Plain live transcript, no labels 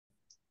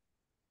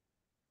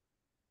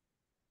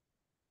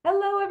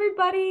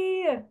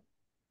everybody.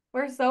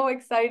 We're so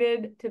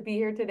excited to be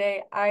here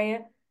today.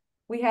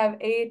 We have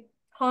a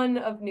ton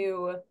of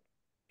new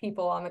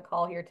people on the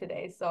call here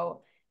today.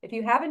 So if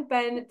you haven't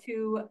been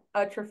to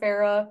a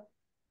Trafera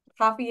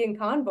Coffee and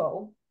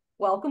Convo,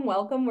 welcome,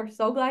 welcome. We're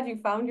so glad you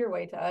found your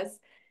way to us.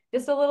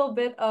 Just a little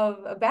bit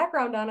of a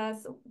background on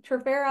us.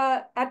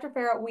 At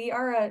Trafera, we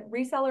are a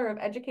reseller of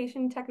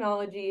education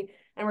technology,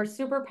 and we're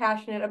super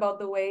passionate about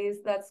the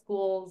ways that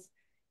schools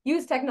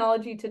use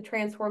technology to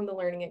transform the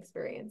learning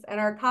experience.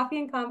 And our Coffee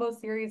and Convo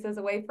series is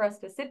a way for us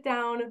to sit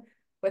down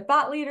with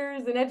thought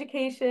leaders in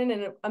education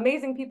and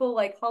amazing people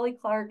like Holly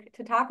Clark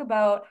to talk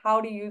about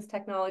how to use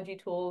technology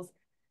tools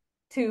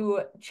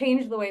to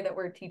change the way that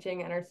we're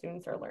teaching and our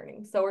students are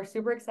learning. So we're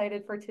super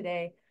excited for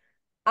today.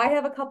 I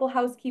have a couple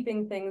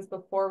housekeeping things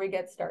before we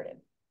get started,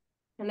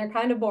 and they're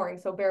kind of boring,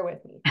 so bear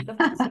with me. The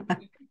first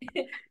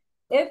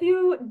if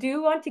you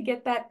do want to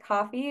get that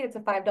coffee, it's a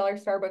 $5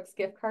 Starbucks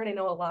gift card. I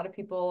know a lot of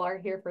people are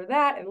here for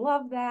that and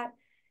love that.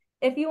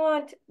 If you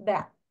want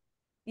that,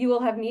 you will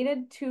have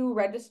needed to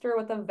register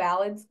with a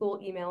valid school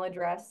email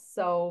address.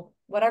 So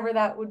whatever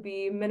that would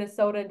be,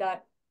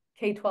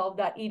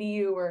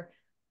 minnesota.k12.edu or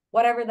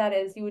whatever that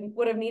is, you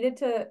would have needed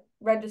to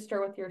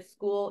register with your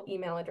school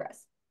email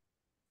address.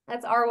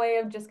 That's our way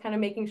of just kind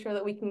of making sure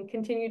that we can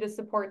continue to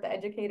support the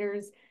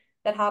educators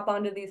that hop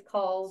onto these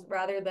calls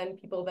rather than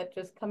people that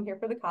just come here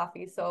for the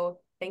coffee. So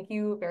thank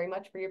you very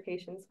much for your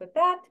patience with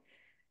that.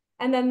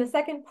 And then the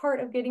second part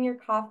of getting your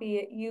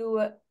coffee,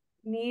 you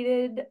will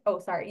need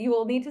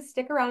to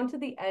stick around to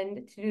the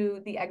end to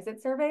do the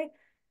exit survey.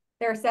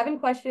 There are 7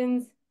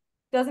 questions,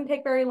 doesn't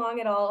take very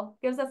long at all,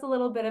 gives us a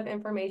little bit of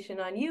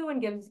information on you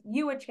and gives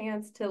you a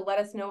chance to let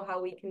us know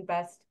how we can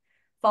best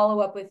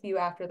follow up with you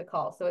after the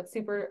call. So it's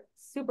super,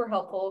 super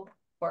helpful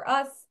for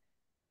us.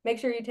 Make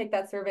sure you take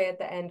that survey at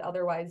the end,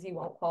 otherwise you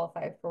won't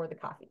qualify for the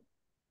coffee.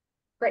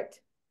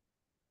 Great,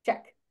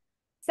 check.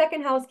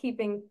 Second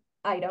housekeeping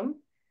item.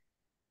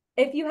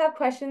 If you have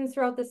questions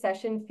throughout the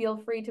session, feel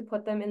free to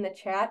put them in the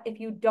chat.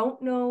 If you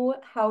don't know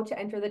how to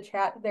enter the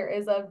chat, there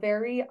is a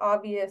very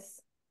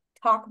obvious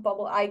talk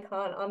bubble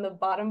icon on the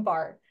bottom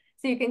bar.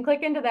 So you can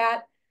click into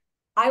that.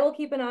 I will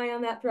keep an eye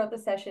on that throughout the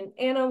session.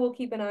 Anna will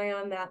keep an eye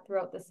on that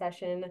throughout the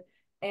session.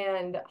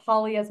 And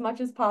Holly, as much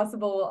as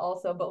possible, will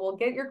also, but we'll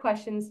get your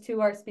questions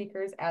to our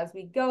speakers as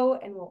we go,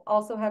 and we'll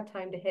also have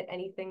time to hit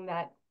anything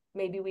that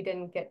maybe we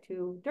didn't get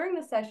to during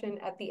the session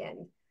at the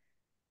end.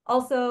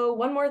 Also,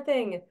 one more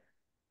thing.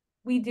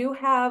 We do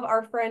have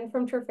our friend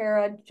from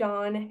Trafera,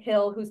 John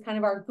Hill, who's kind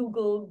of our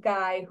Google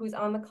guy, who's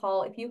on the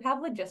call. If you have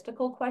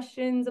logistical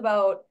questions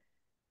about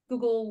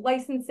Google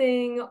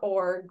licensing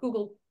or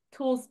Google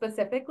tools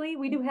specifically,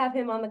 we do have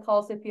him on the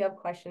call. So if you have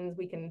questions,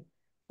 we can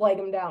flag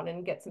them down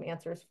and get some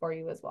answers for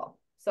you as well.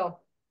 So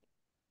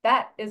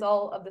that is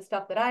all of the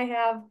stuff that I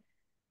have.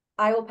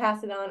 I will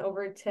pass it on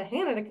over to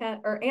Anna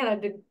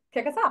to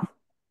kick us off.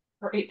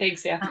 Great,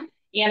 thanks, yeah.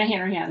 Anna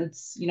Hanrahan,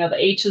 it's, the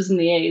H's and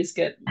the A's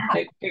get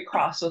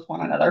crossed with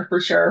one another for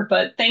sure.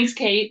 But thanks,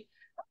 Kate.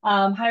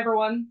 Hi,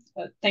 everyone.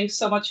 Thanks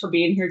so much for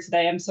being here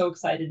today. I'm so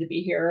excited to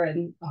be here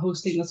and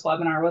hosting this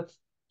webinar with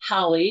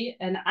Holly.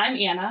 And I'm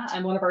Anna.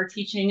 I'm one of our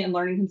teaching and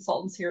learning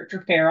consultants here at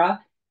Trafera.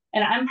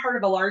 And I'm part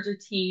of a larger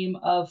team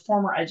of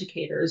former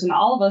educators. And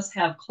all of us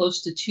have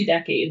close to 2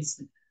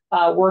 decades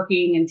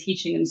working and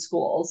teaching in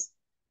schools.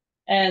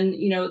 And,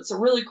 it's a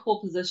really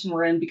cool position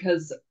we're in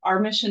because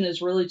our mission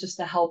is really just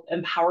to help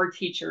empower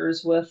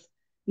teachers with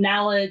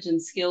knowledge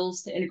and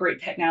skills to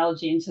integrate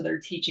technology into their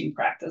teaching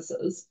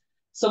practices.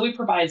 So we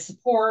provide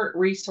support,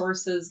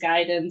 resources,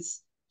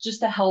 guidance, just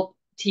to help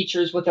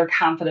teachers with their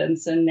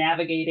confidence in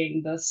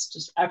navigating this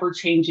just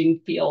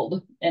ever-changing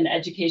field in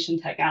education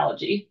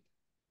technology.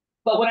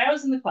 But when I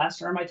was in the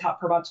classroom, I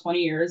taught for about 20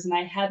 years and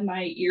I had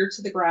my ear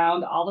to the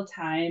ground all the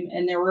time.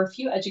 And there were a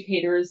few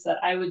educators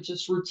that I would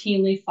just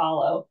routinely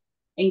follow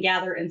and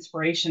gather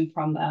inspiration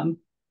from them.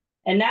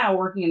 And now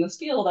working in this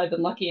field, I've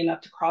been lucky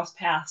enough to cross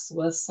paths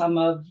with some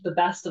of the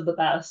best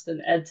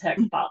in ed tech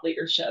thought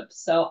leadership.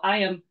 So I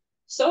am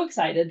so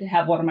excited to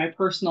have one of my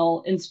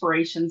personal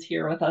inspirations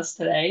here with us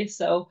today.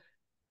 So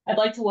I'd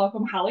like to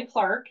welcome Holly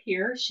Clark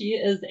here. She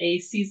is a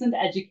seasoned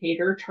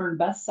educator turned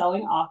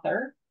best-selling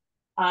author.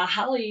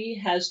 Holly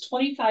has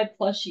 25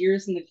 plus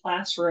years in the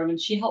classroom, and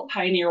she helped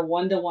pioneer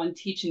one-to-one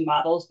teaching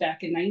models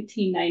back in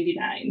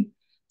 1999.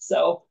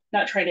 So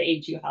not trying to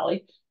age you,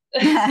 Holly.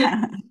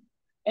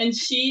 And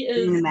she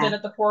has been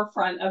at the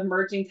forefront of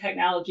merging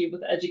technology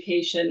with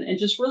education in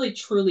just really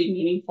truly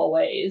meaningful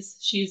ways.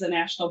 She's a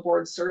national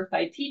board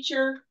certified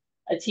teacher,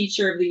 a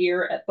teacher of the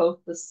year at both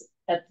the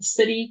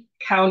city,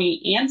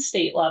 county, and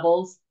state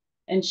levels.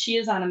 And she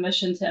is on a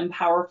mission to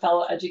empower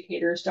fellow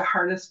educators to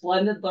harness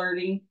blended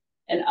learning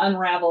and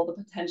unravel the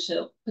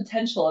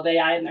potential of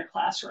AI in their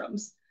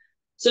classrooms.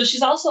 So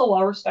she's also a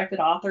well-respected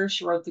author.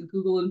 She wrote the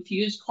Google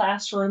Infused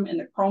Classroom and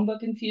the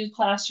Chromebook Infused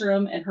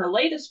Classroom. And her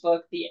latest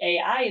book, the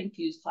AI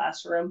Infused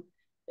Classroom,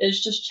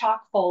 is just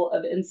chock full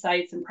of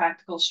insights and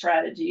practical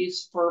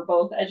strategies for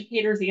both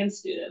educators and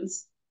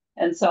students.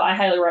 And so I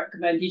highly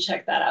recommend you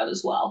check that out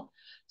as well.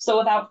 So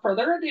without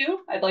further ado,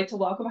 I'd like to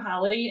welcome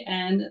Holly,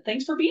 and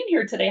thanks for being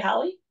here today,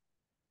 Holly.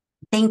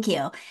 Thank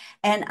you.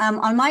 And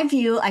on my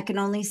view, I can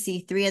only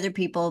see three other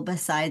people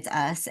besides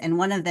us. And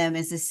one of them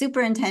is the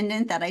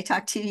superintendent that I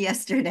talked to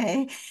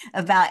yesterday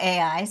about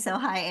AI. So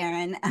hi,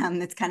 Erin.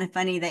 It's kind of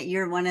funny that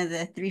you're one of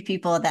the three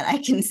people that I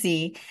can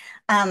see.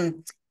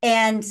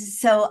 And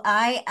so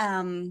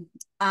I'm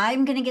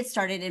going to get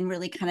started in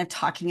really kind of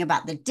talking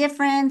about the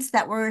difference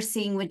that we're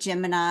seeing with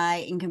Gemini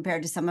in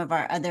compared to some of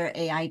our other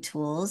AI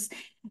tools.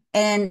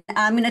 And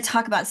I'm going to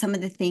talk about some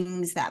of the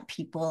things that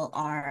people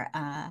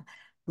are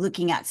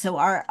looking at. So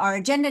our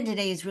agenda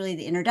today is really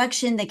the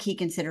introduction, the key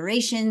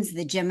considerations,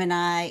 the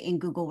Gemini in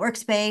Google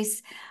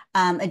Workspace,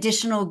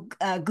 additional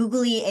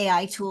googly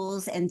AI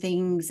tools and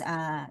things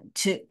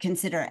to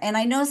consider. And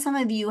I know some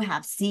of you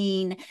have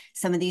seen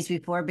some of these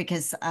before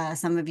because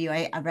some of you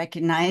I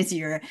recognize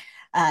your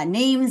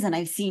names, and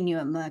I've seen you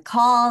at the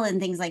call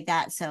and things like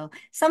that. So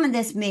some of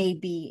this may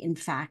be, in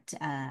fact,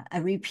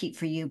 a repeat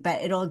for you,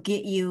 but it'll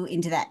get you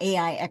into that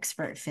AI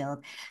expert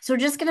field. So we're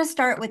just going to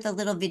start with a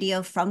little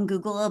video from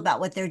Google about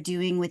what they're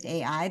doing with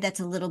AI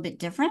that's a little bit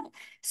different.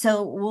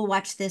 So we'll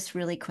watch this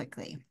really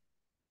quickly.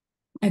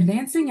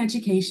 Advancing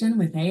Education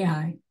with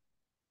AI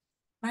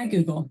by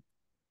Google.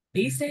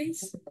 These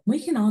days, we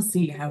can all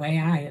see how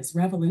AI is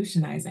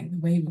revolutionizing the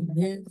way we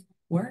live,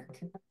 work,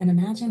 and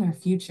imagine our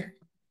future.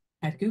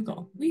 At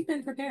Google, we've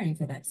been preparing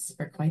for this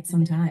for quite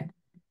some time.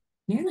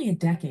 Nearly a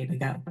decade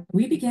ago,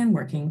 we began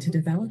working to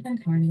develop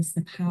and harness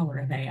the power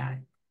of AI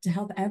to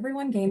help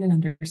everyone gain an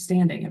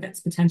understanding of its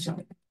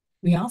potential.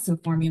 We also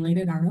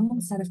formulated our own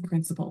set of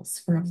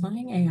principles for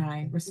applying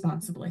AI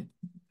responsibly.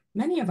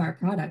 Many of our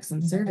products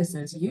and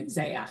services use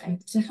AI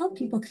to help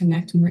people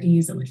connect more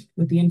easily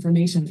with the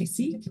information they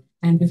seek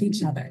and with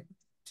each other.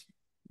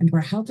 And we're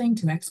helping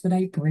to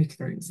expedite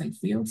breakthroughs in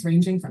fields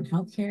ranging from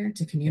healthcare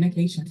to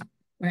communication,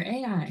 where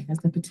AI has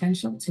the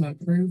potential to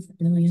improve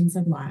billions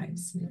of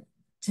lives.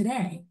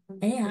 Today,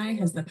 AI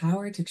has the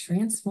power to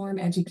transform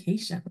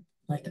education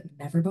like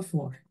never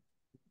before.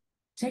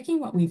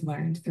 Taking what we've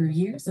learned through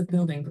years of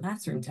building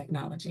classroom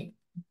technology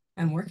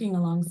and working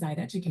alongside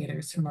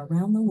educators from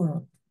around the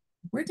world,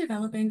 we're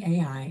developing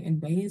AI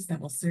in ways that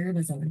will serve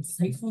as an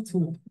insightful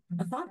tool,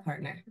 a thought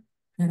partner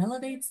that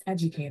elevates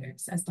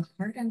educators as the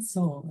heart and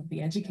soul of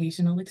the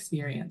educational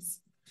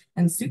experience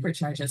and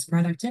supercharges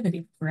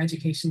productivity for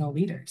educational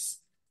leaders.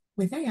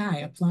 With AI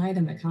applied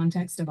in the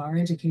context of our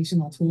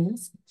educational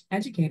tools,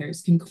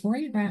 educators can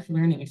choreograph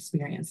learning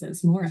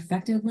experiences more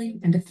effectively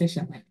and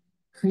efficiently.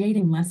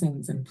 Creating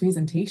lessons and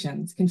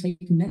presentations can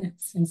take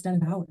minutes instead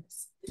of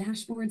hours.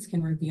 Dashboards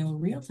can reveal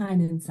real-time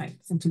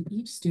insights into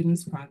each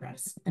student's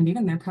progress and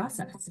even their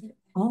process,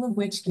 all of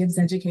which gives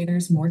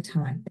educators more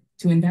time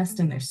to invest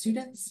in their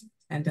students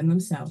and in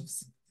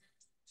themselves.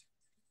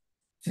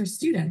 For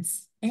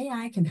students,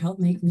 AI can help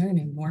make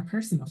learning more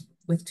personal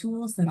with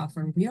tools that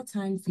offer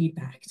real-time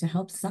feedback to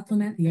help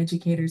supplement the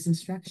educator's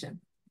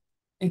instruction.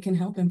 It can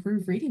help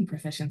improve reading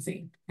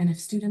proficiency, and if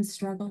students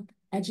struggle,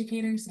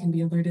 educators can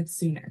be alerted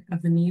sooner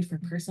of the need for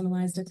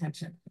personalized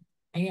attention.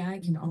 AI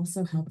can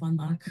also help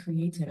unlock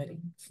creativity,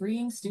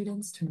 freeing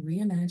students to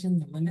reimagine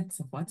the limits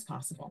of what's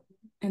possible.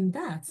 And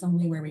that's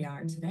only where we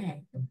are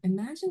today.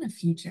 Imagine a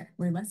future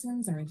where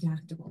lessons are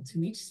adaptable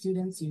to each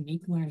student's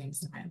unique learning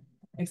style.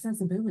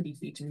 Accessibility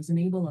features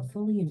enable a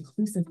fully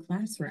inclusive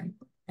classroom,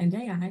 and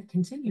AI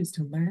continues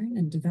to learn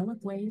and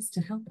develop ways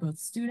to help both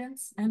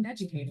students and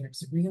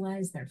educators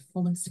realize their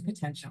fullest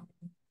potential.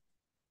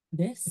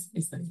 This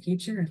is the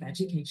future of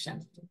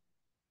education.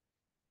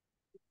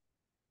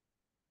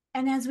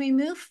 And as we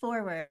move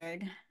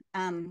forward,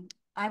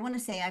 I want to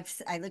say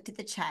I looked at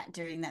the chat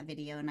during that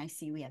video, and I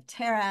see we have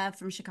Tara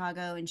from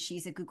Chicago, and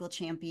she's a Google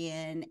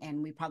champion,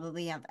 and we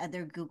probably have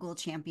other Google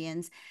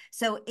champions.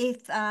 So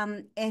if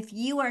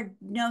you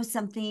know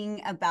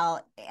something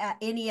about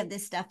any of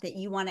this stuff that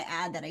you want to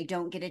add that I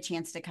don't get a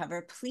chance to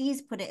cover,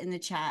 please put it in the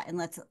chat and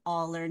let's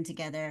all learn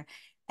together.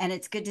 And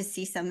it's good to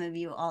see some of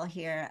you all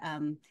here.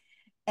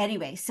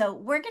 Anyway, so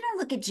we're going to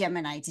look at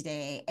Gemini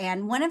today.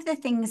 And one of the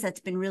things that's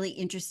been really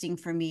interesting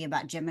for me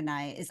about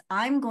Gemini is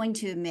I'm going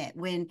to admit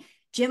when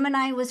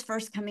Gemini was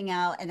first coming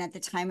out, and at the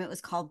time it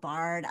was called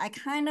Bard, I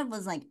kind of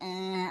was like,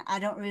 I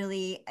don't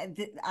really,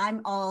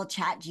 I'm all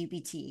Chat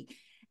GPT.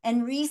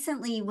 And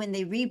recently when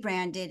they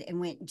rebranded and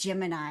went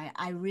Gemini,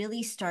 I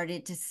really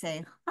started to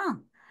say,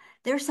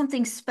 there's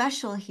something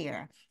special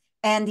here.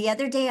 And the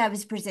other day I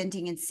was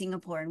presenting in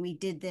Singapore, and we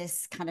did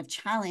this kind of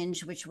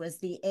challenge, which was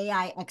the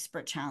AI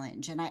Expert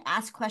Challenge. And I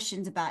asked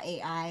questions about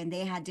AI, and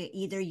they had to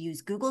either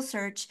use Google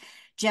Search,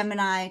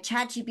 Gemini,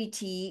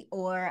 ChatGPT,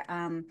 or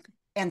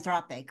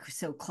Anthropic,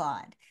 so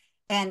Claude.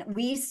 And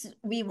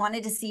we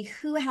wanted to see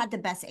who had the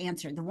best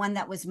answer, the one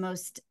that was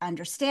most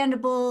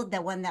understandable,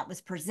 the one that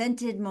was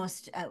presented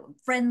most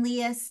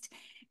friendliest.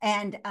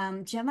 And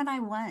Gemini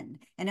won,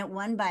 and it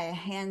won by a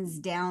hands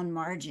down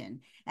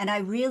margin. And I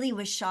really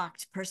was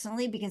shocked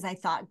personally because I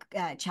thought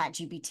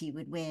ChatGPT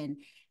would win.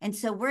 And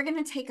so we're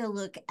going to take a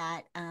look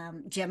at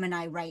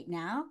Gemini right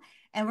now.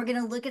 And we're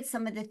going to look at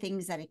some of the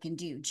things that it can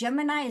do.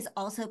 Gemini is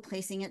also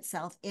placing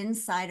itself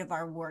inside of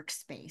our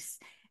workspace.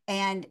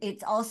 And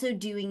it's also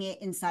doing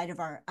it inside of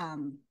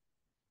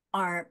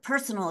our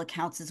personal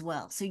accounts as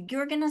well. So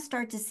you're going to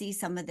start to see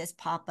some of this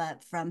pop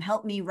up, from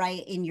help me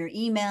write in your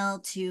email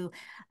to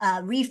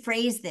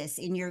rephrase this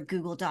in your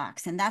Google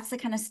Docs. And that's the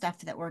kind of stuff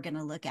that we're going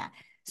to look at.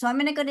 So I'm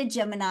going to go to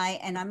Gemini,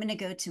 and I'm going to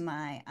go to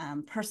my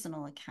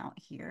personal account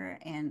here.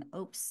 And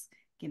oops,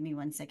 give me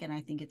 1 second.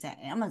 I think it's at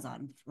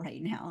Amazon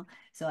right now,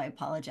 so I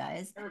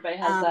apologize. Everybody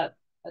has that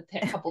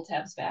a couple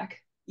tabs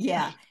back.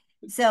 Yeah.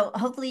 So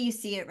hopefully you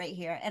see it right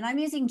here. And I'm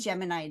using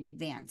Gemini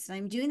Advanced. And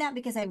I'm doing that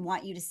because I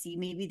want you to see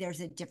maybe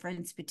there's a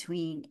difference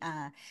between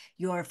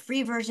your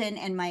free version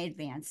and my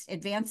Advanced.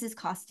 Advanced is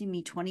costing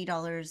me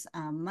 $20 a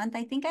month.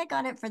 I think I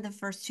got it for the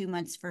first 2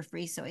 months for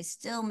free, so I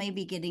still may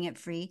be getting it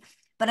free.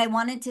 But I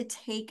wanted to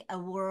take a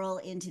whirl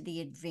into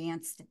the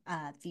advanced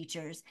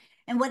features.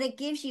 And what it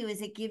gives you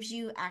is it gives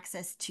you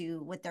access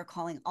to what they're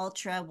calling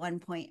Ultra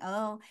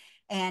 1.0,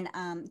 and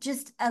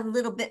just a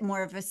little bit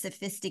more of a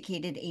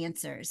sophisticated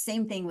answer.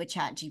 Same thing with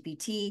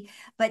ChatGPT,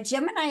 but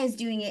Gemini is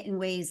doing it in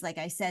ways, like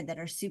I said, that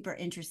are super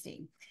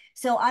interesting.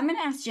 So I'm going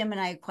to ask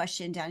Gemini a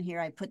question down here.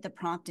 I put the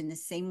prompt in the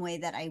same way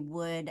that I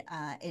would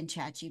in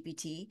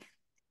ChatGPT.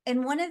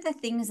 And one of the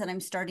things that I'm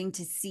starting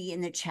to see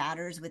in the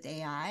chatters with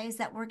AI is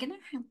that we're going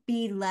to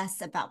be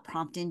less about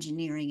prompt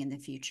engineering in the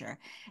future.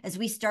 As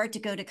we start to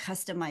go to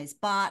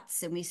customized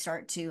bots and we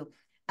start to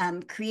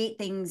create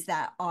things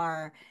that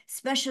are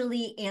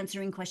specially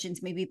answering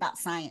questions maybe about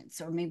science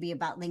or maybe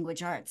about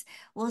language arts,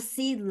 we'll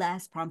see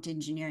less prompt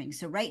engineering.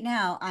 So right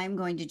now, I'm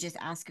going to just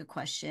ask a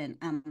question.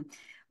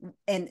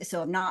 And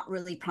so I'm not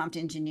really prompt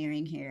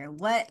engineering here.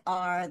 What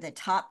are the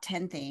top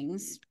 10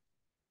 things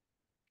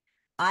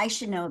I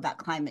should know about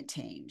climate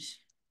change?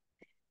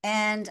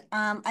 And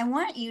I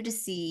want you to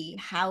see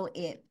how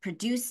it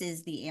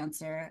produces the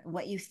answer,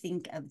 what you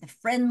think of the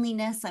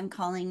friendliness, I'm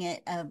calling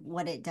it, of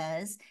what it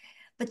does.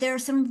 But there are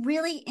some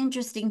really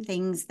interesting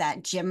things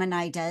that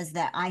Gemini does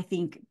that I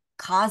think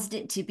caused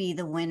it to be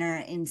the winner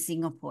in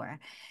Singapore.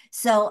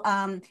 So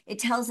it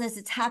tells us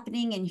it's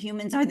happening and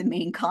humans are the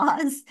main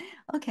cause.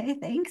 Okay,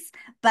 thanks.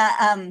 But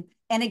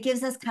and it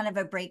gives us kind of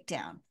a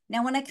breakdown.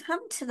 Now, when I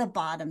come to the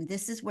bottom,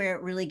 this is where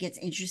it really gets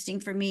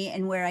interesting for me,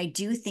 and where I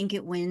do think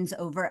it wins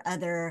over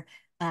other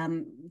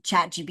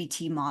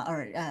ChatGPT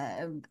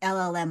or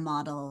LLM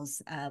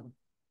models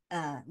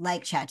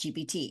like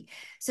ChatGPT.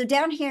 So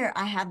down here,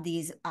 I have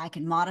these, I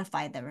can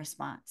modify the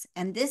response.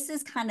 And this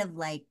is kind of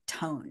like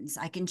tones.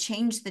 I can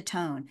change the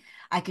tone.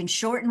 I can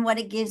shorten what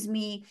it gives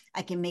me.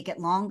 I can make it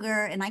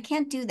longer. And I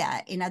can't do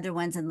that in other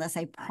ones unless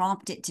I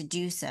prompt it to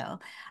do so.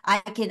 I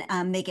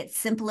can make it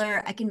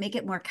simpler. I can make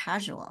it more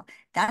casual.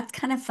 That's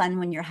kind of fun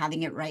when you're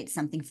having it write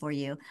something for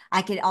you.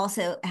 I could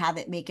also have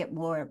it make it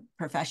more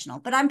professional,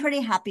 but I'm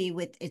pretty happy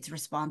with its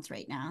response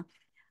right now.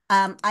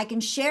 I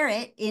can share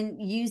it in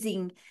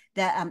using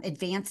the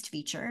advanced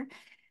feature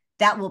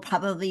that will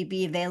probably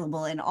be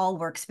available in all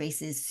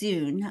workspaces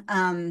soon.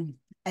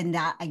 And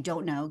that I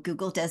don't know,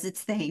 Google does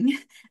its thing.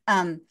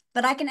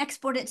 But I can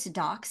export it to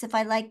docs if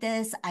I like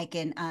this. I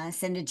can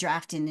send a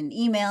draft in an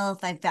email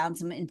if I found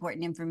some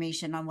important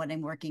information on what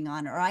I'm working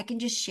on, or I can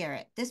just share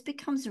it. This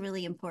becomes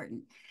really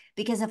important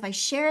because if I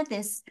share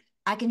this,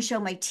 I can show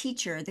my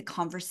teacher the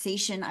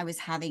conversation I was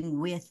having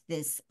with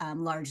this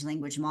large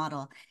language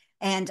model.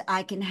 And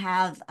I can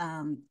have,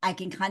 I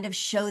can kind of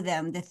show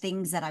them the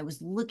things that I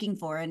was looking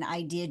for in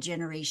idea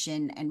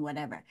generation and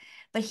whatever.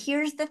 But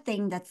here's the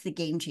thing that's the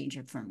game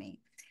changer for me.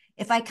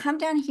 If I come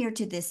down here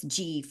to this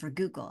G for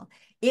Google,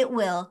 it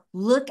will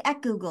look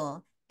at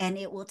Google and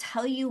it will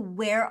tell you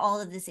where all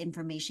of this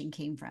information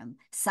came from,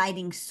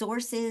 citing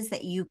sources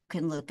that you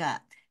can look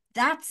up.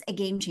 That's a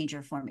game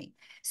changer for me.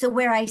 So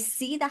where I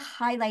see the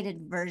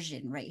highlighted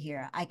version right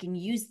here, I can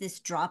use this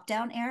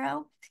drop-down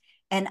arrow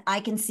and I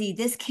can see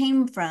this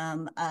came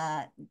from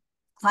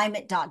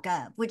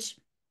climate.gov, which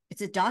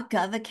it's a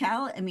 .gov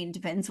account. I mean, it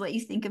depends what you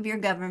think of your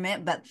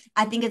government, but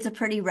I think it's a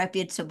pretty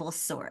reputable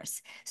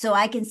source. So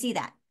I can see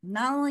that.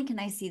 Not only can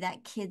I see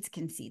that, kids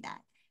can see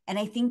that. And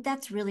I think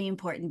that's really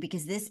important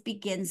because this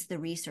begins the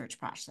research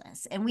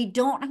process. And we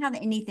don't have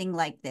anything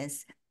like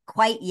this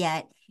quite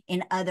yet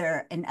in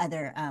other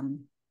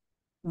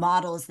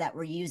models that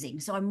we're using.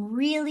 So I'm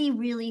really,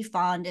 really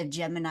fond of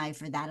Gemini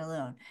for that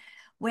alone.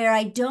 Where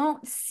I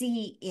don't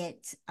see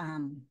it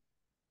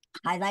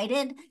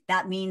highlighted,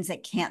 that means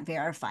it can't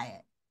verify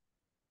it.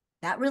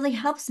 That really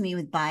helps me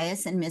with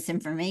bias and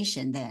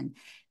misinformation then,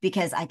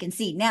 because I can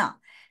see. Now,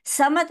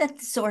 some of the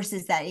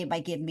sources that it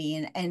might give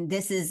me, and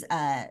this is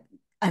a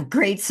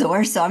great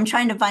source, so I'm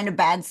trying to find a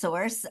bad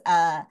source.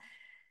 I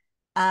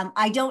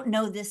don't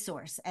know this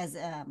source as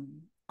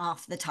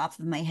off the top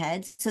of my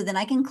head. So then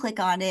I can click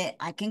on it.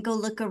 I can go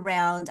look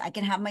around. I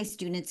can have my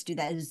students do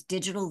that as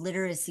digital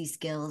literacy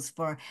skills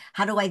for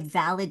how do I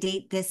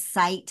validate this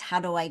site? How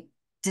do I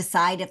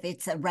decide if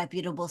it's a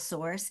reputable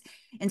source?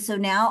 And so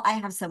now I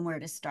have somewhere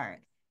to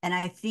start. And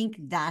I think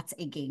that's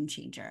a game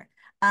changer.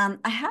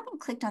 I haven't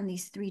clicked on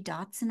these three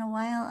dots in a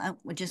while.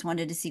 I just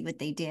wanted to see what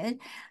they did.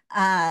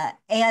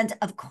 And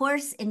of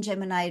course, in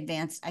Gemini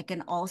Advanced, I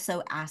can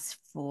also ask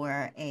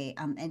for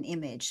an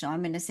image. So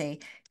I'm going to say,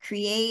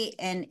 create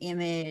an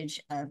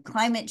image of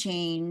climate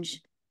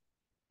change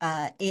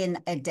in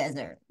a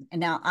desert. And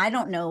now I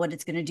don't know what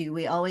it's going to do.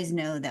 We always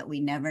know that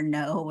we never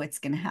know what's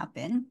going to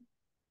happen.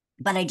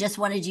 But I just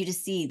wanted you to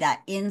see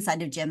that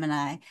inside of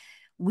Gemini,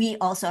 we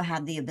also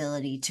have the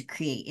ability to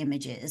create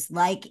images,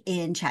 like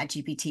in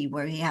ChatGPT,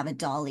 where we have a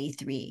DALL-E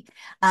 3.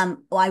 Well,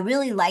 I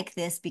really like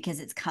this because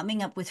it's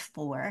coming up with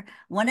 4.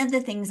 One of the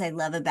things I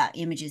love about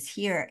images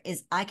here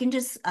is I can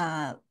just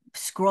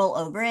scroll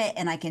over it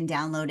and I can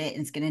download it, and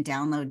it's going to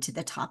download to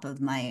the top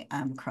of my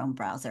Chrome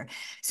browser.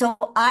 So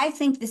I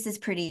think this is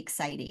pretty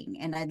exciting,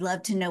 and I'd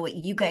love to know what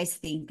you guys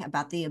think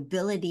about the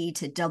ability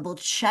to double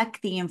check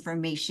the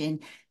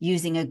information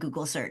using a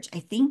Google search. I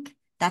think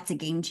that's a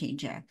game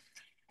changer.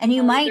 And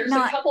you might There's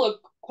not. a couple of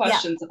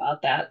questions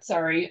about that.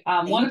 Sorry.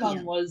 One of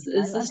them was,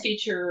 is this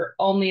feature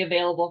only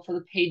available for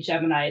the paid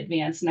Gemini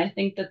Advanced? And I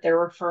think that they're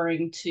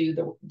referring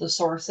to the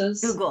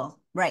sources. Google,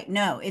 right?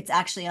 No, it's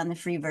actually on the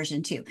free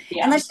version too.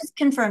 Yeah. And let's just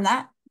confirm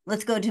that.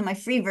 Let's go to my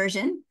free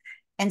version.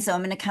 And so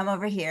I'm going to come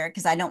over here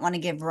because I don't want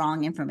to give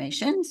wrong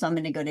information. So I'm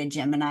going to go to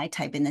Gemini,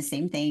 type in the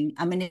same thing.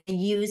 I'm going to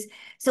use,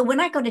 so when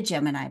I go to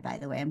Gemini, by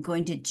the way, I'm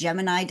going to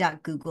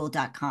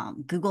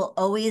gemini.google.com. Google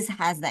always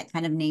has that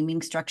kind of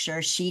naming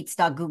structure,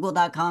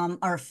 sheets.google.com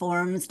or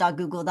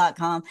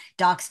forms.google.com,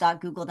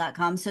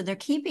 docs.google.com. So they're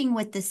keeping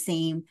with the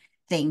same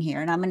thing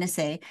here. And I'm going to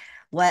say,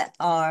 what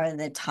are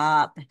the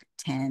top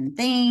 10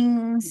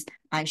 things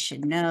I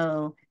should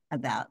know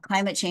about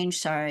climate change?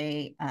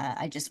 Sorry,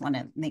 I just want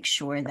to make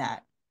sure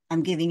that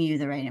I'm giving you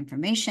the right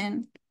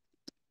information.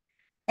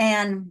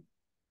 And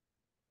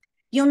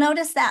you'll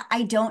notice that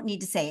I don't need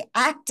to say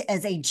act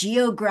as a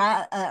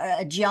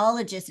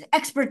geologist, an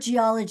expert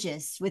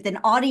geologist with an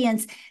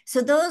audience. So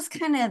those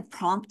kind of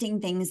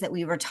prompting things that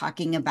we were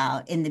talking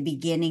about in the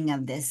beginning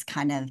of this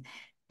kind of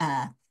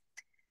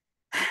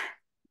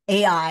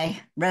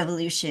AI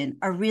revolution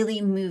are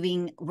really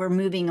we're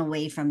moving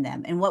away from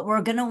them. And what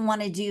we're going to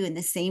want to do in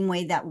the same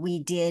way that we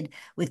did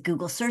with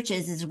Google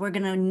searches is we're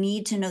going to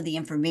need to know the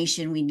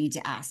information we need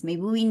to ask.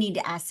 Maybe we need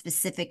to ask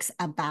specifics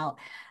about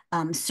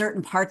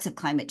certain parts of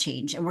climate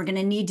change. And we're going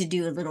to need to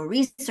do a little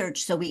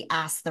research so we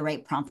ask the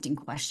right prompting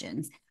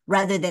questions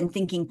rather than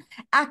thinking,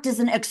 act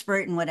as an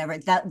expert and whatever.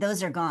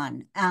 Those are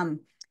gone.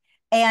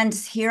 And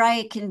here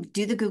I can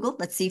do the Google.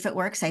 Let's see if it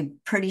works. I'm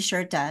pretty sure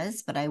it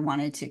does, but I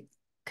wanted to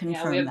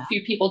confirm we have a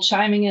few people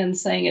chiming in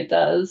saying it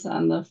does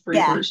on the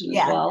free version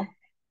as well.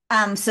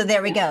 So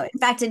there we go. In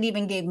fact, it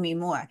even gave me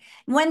more.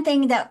 One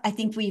thing that I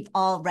think we've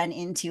all run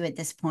into at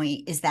this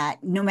point is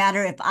that no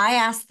matter if I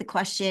ask the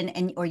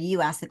question or you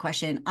ask the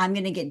question, I'm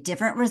going to get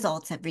different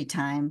results every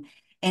time.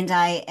 And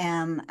I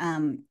am,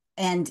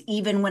 and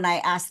even when I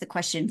ask the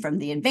question from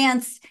the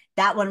advanced,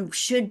 that one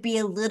should be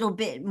a little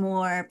bit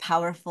more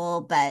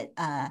powerful, but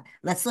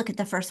let's look at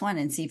the first one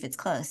and see if it's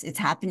close. It's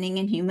happening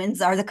and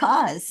humans are the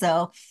cause.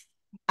 So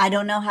I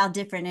don't know how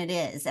different it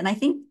is. And I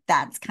think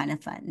that's kind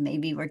of fun.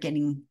 Maybe we're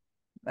getting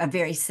a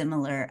very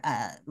similar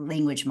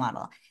language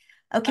model.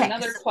 Okay.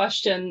 Another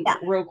question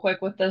real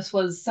quick with this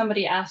was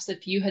somebody asked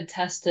if you had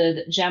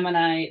tested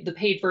Gemini, the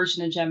paid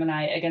version of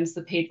Gemini against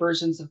the paid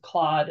versions of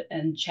Claude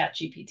and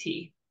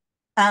ChatGPT.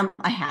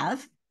 I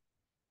have.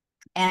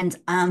 And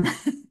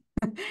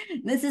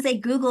this is a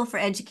Google for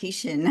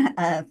Education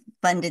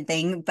funded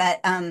thing, but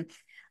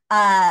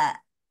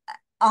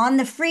on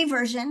the free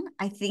version,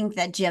 I think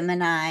that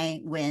Gemini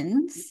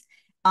wins.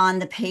 On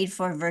the paid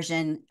for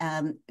version,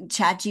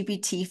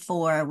 ChatGPT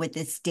 4 with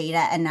its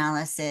data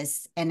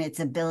analysis and its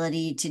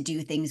ability to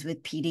do things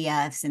with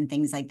PDFs and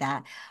things like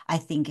that, I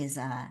think is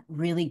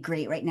really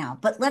great right now.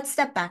 But let's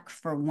step back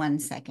for 1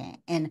 second.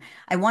 And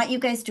I want you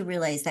guys to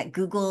realize that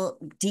Google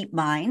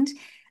DeepMind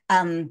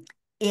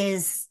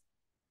is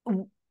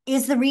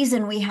the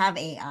reason we have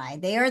AI.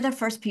 They are the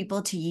first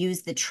people to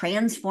use the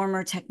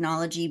transformer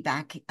technology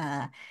back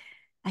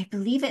I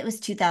believe it was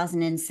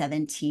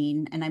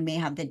 2017, and I may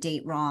have the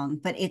date wrong,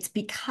 but it's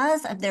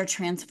because of their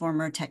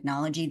transformer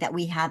technology that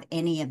we have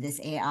any of this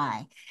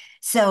AI.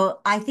 So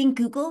I think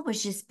Google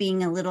was just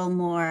being a little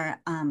more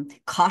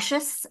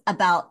cautious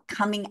about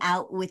coming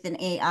out with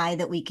an AI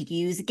that we could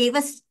use. It gave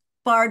us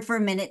Bard for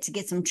a minute to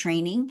get some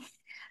training,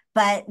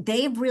 but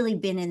they've really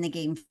been in the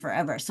game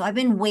forever. So I've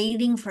been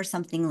waiting for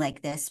something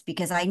like this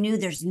because I knew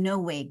there's no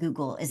way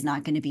Google is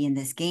not going to be in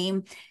this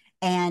game.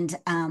 And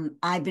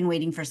I've been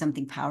waiting for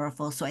something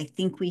powerful. So I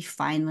think we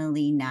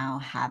finally now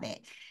have it.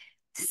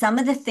 Some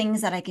of the things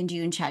that I can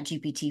do in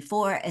ChatGPT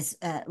 4 is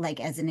like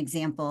as an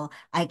example,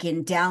 I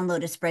can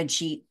download a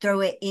spreadsheet, throw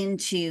it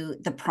into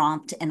the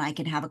prompt, and I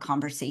can have a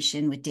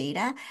conversation with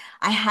data.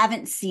 I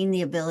haven't seen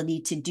the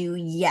ability to do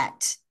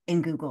yet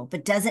in Google,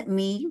 but doesn't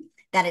mean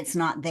that it's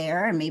not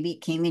there. And maybe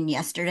it came in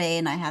yesterday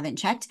and I haven't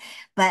checked,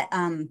 but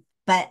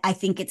I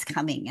think it's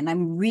coming. And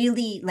I'm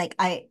really like,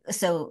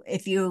 so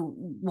if you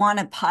want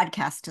a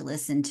podcast to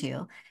listen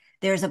to,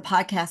 there's a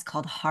podcast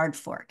called Hard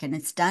Fork, and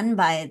it's done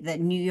by the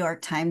New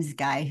York Times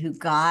guy who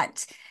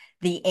got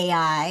the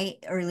AI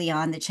early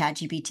on, the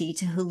ChatGPT,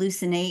 to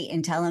hallucinate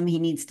and tell him he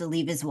needs to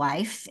leave his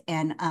wife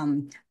and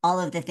all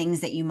of the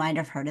things that you might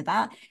have heard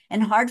about.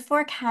 And Hard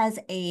Fork has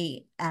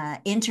a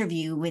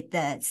interview with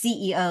the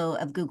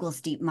CEO of Google's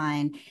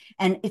DeepMind,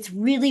 and it's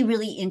really,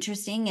 really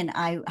interesting. And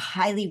I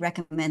highly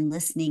recommend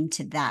listening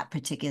to that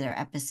particular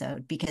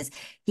episode because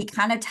he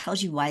kind of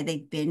tells you why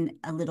they've been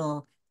a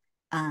little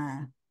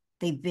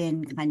they've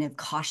been kind of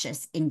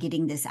cautious in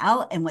getting this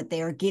out, and what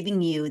they are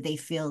giving you, they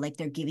feel like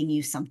they're giving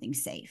you something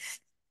safe.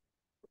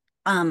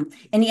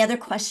 Any other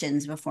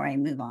questions before I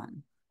move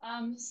on?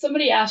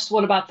 Somebody asked,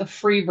 what about the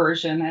free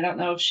version? I don't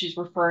know if she's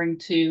referring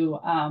to,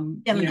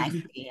 Gemini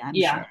free, I'm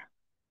sure.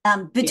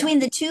 Between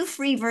the two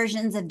free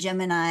versions of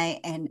Gemini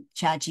and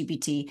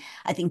ChatGPT,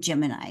 I think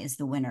Gemini is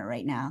the winner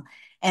right now.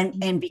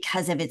 And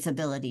because of its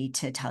ability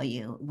to tell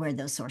you where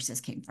those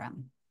sources came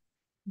from.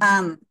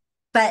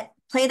 But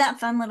play that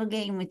fun little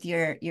game with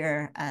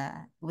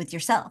with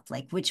yourself.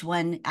 Like which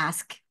one,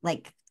 ask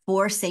like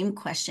 4 same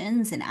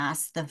questions and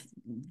ask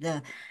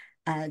the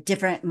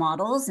different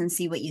models and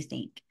see what you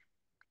think.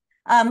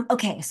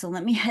 Okay, so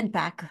let me head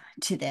back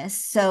to this.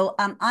 So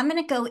I'm going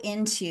to go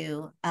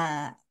into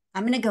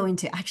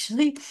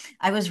actually,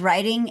 I was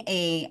writing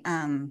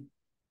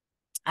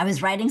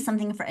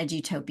something for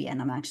Edutopia, and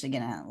I'm actually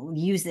going to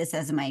use this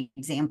as my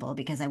example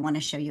because I want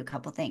to show you a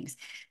couple things.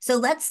 So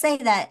let's say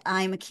that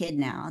I'm a kid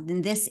now,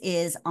 then this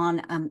is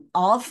on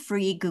all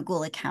free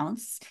Google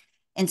accounts.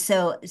 And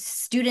so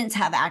students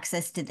have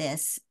access to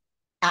this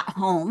at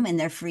home in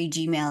their free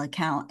Gmail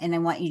account. And I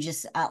want you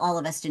just all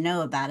of us to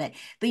know about it.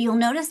 But you'll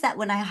notice that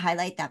when I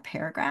highlight that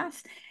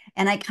paragraph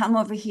and I come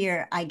over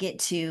here, I get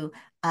to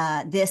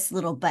this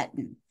little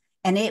button.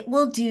 And it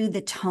will do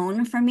the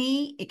tone for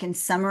me. It can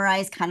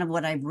summarize kind of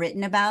what I've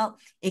written about.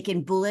 It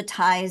can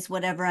bulletize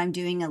whatever I'm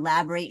doing,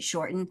 elaborate,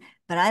 shorten.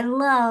 But I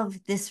love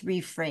this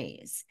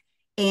rephrase.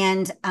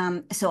 And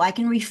so I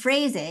can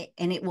rephrase it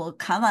and it will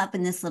come up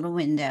in this little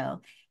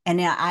window.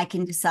 And I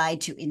can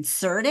decide to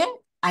insert it.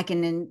 I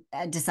can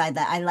decide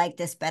that I like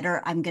this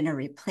better. I'm going to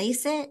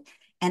replace it.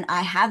 And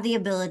I have the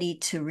ability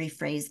to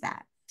rephrase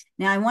that.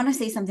 Now, I want to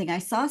say something. I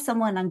saw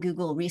someone on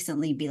Google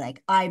recently be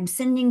like, I'm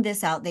sending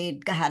this out. They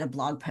had a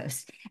blog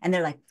post and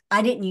they're like,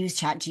 I didn't use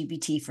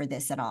ChatGPT for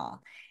this at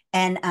all.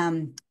 And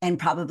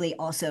probably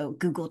also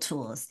Google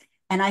tools.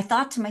 And I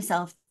thought to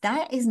myself,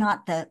 that is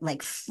not the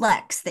like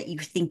flex that you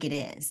think it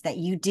is, that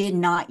you did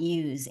not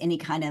use any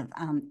kind of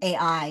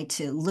AI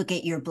to look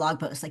at your blog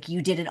post, like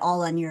you did it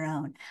all on your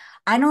own.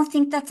 I don't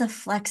think that's a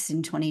flex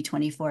in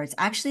 2024. It's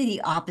actually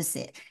the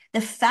opposite.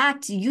 The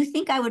fact you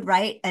think I would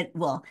write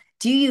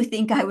do you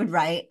think I would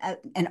write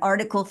an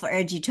article for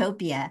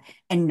Edutopia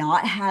and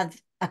not have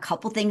a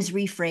couple things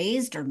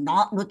rephrased or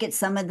not look at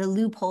some of the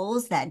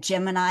loopholes that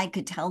Gemini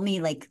could tell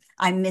me like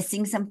I'm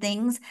missing some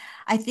things?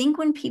 I think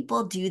when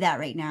people do that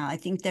right now, I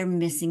think they're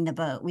missing the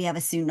boat. We have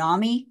a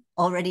tsunami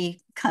already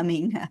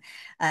coming.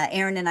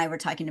 Aaron and I were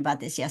talking about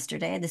this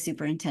yesterday, the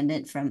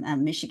superintendent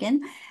from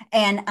Michigan.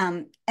 And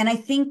I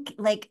think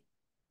like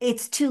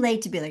it's too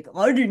late to be like,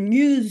 I didn't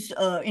use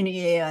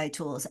any AI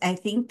tools. I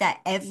think that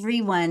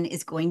everyone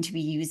is going to be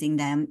using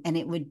them. And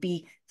it would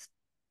be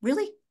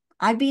really,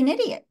 I'd be an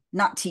idiot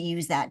not to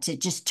use that to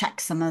just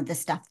check some of the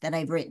stuff that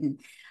I've written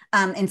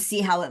and see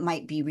how it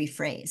might be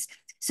rephrased.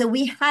 So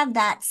we have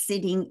that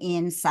sitting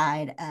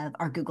inside of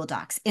our Google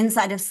Docs.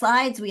 Inside of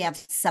Slides, we have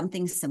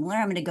something similar.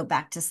 I'm going to go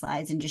back to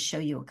Slides and just show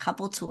you a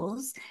couple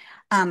tools.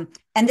 And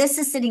this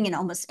is sitting in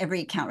almost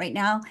every account right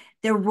now.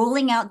 They're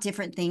rolling out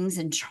different things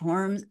in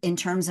terms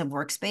of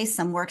Workspace.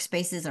 Some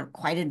Workspaces are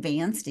quite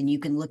advanced and you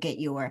can look at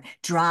your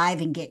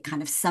drive and get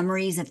kind of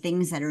summaries of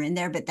things that are in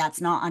there, but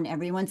that's not on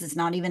everyone's. It's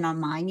not even on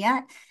mine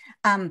yet.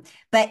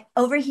 But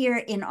over here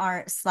in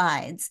our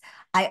Slides,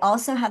 I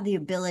also have the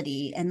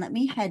ability, and let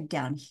me head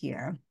down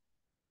here.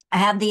 I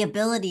have the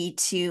ability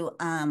to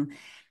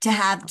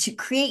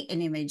create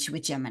an image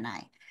with Gemini.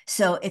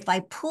 So if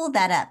I pull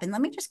that up, and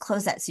let me just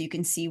close that so you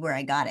can see where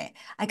I got it.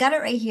 I got it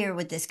right here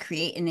with this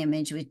create an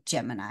image with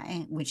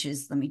Gemini, which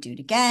is, let me do it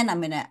again. I'm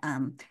going to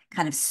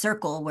kind of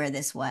circle where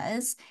this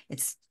was.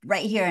 It's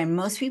right here. And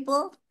most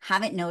people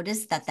haven't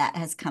noticed that that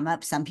has come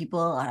up. Some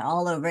people are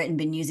all over it and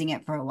been using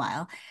it for a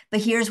while.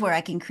 But here's where I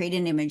can create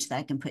an image that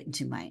I can put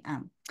into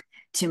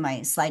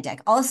my slide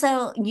deck.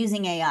 Also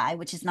using AI,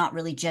 which is not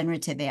really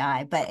generative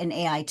AI, but an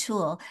AI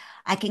tool,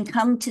 I can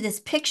come to this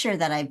picture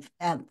that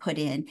I've put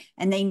in,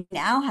 and they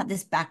now have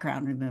this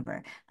background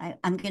remover.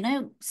 I'm going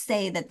to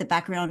say that the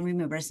background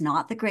remover is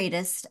not the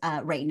greatest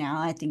right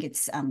now. I think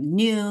it's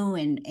new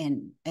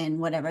and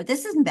whatever.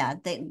 This isn't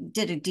bad. They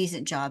did a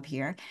decent job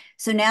here.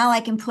 So now I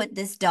can put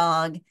this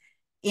dog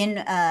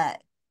in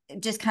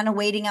just kind of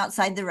waiting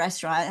outside the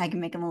restaurant. I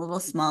can make him a little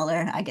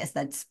smaller. I guess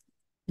that's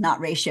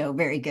not ratio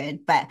very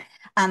good, but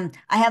I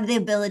have the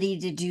ability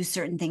to do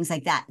certain things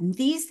like that. And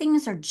these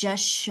things are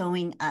just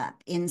showing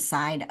up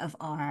inside of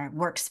our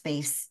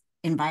Workspace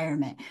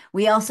environment.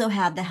 We also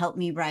have the help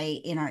me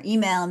write in our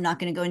email. I'm not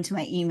going to go into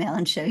my email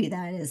and show you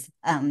that, as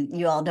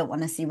you all don't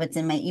want to see what's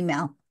in my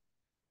email.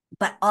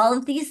 But all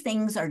of these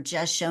things are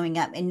just showing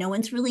up and no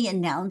one's really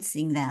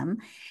announcing them.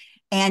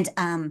 And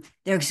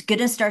they're going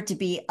to start to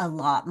be a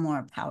lot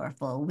more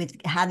powerful with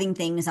having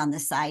things on the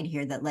side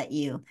here that let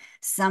you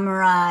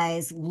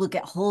summarize, look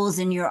at holes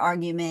in your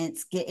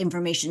arguments, get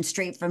information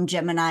straight from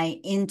Gemini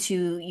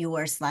into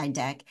your slide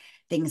deck,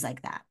 things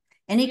like that.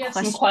 Any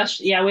questions?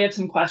 Yeah, we have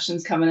some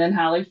questions coming in,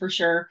 Holly, for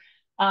sure.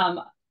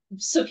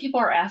 So people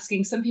are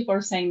asking, some people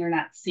are saying they're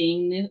not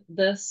seeing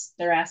this.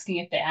 They're asking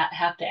if they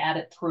have to add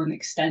it through an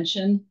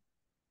extension.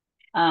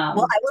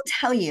 Well, I will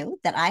tell you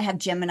that I have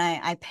Gemini.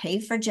 I pay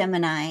for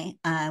Gemini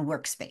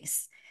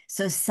Workspace.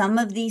 So some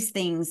of these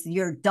things,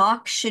 your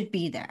doc should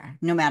be there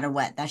no matter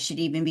what. That should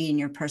even be in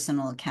your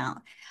personal account.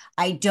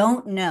 I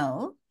don't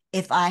know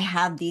if I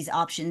have these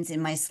options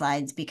in my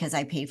slides because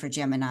I pay for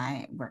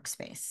Gemini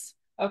Workspace.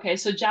 Okay,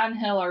 so John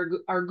Hill,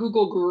 our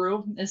Google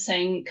guru, is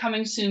saying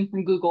coming soon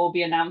from Google will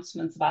be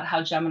announcements about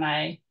how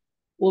Gemini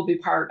will be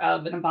part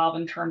of and involved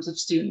in terms of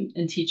student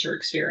and teacher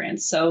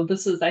experience. So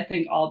this is, I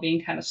think, all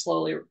being kind of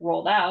slowly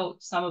rolled out.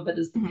 Some of it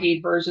is the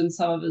paid version,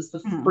 some of it is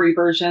the free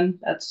version.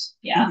 That's,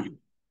 yeah.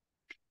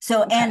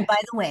 So, okay. And by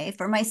the way,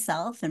 for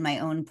myself and my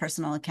own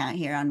personal account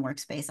here on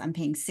Workspace, I'm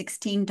paying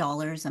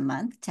 $16 a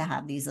month to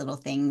have these little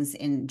things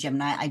in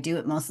Gemini. I do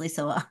it mostly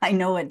so I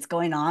know what's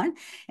going on.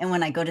 And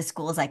when I go to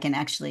schools, I can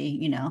actually,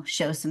 you know,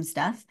 show some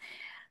stuff.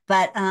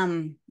 But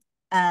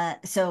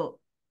so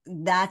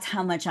that's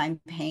how much I'm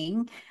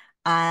paying.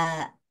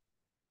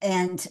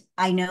 And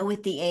I know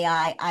with the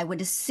AI, I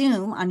would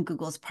assume on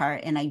Google's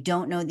part, and I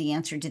don't know the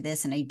answer to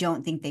this, and I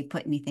don't think they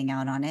put anything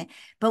out on it.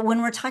 But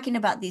when we're talking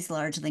about these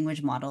large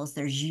language models,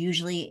 there's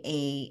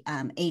usually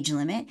a age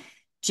limit.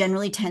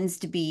 Generally tends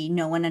to be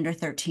no one under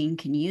 13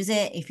 can use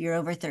it. If you're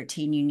over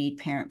 13, you need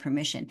parent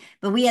permission.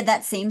 But we had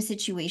that same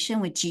situation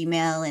with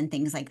Gmail and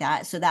things like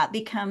that. So that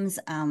becomes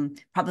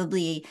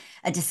probably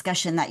a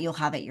discussion that you'll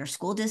have at your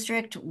school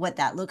district, what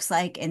that looks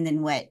like, and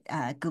then what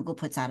Google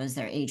puts out as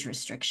their age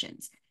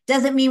restrictions.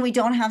 Doesn't mean we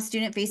don't have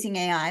student-facing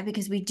AI,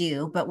 because we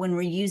do, but when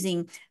we're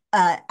using,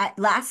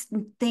 last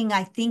thing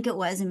I think it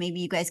was, and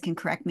maybe you guys can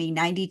correct me,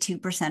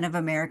 92% of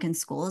American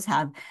schools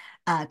have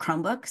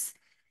Chromebooks.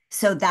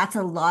 So that's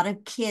a lot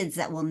of kids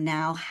that will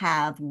now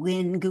have,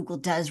 when Google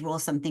does roll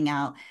something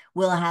out,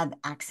 will have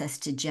access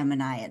to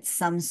Gemini at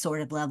some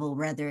sort of level,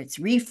 whether it's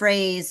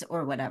rephrase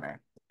or whatever.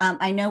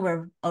 I know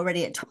we're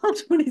already at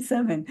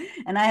 12:27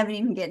 and I haven't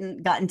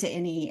even gotten to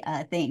any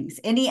things.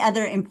 Any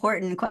other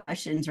important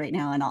questions right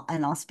now?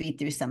 And I'll speed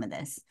through some of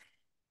this.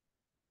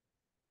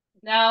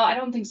 No, I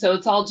don't think so.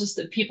 It's all just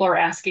that people are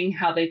asking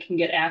how they can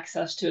get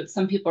access to it.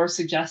 Some people are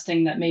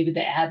suggesting that maybe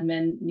the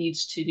admin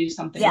needs to do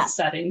something with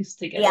settings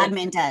to get it. The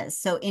admin does.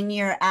 So in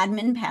your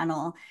admin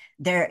panel,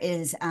 there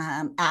is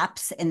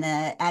apps, and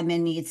the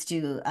admin needs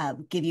to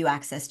give you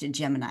access to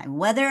Gemini.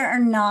 Whether or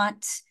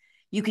not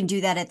you can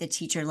do that at the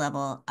teacher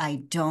level,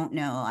 I don't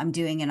know. I'm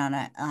doing it on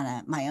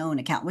my own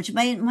account, which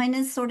mine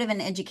is sort of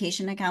an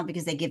education account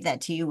because they give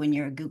that to you when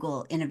you're a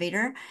Google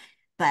innovator.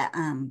 But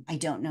I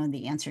don't know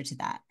the answer to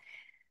that.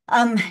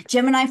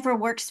 Gemini for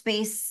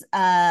Workspace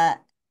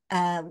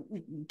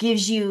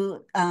gives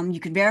you, you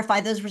can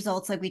verify those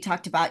results like we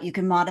talked about. You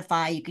can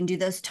modify, you can do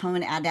those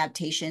tone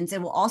adaptations.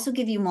 It will also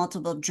give you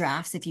multiple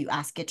drafts if you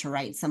ask it to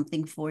write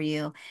something for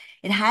you.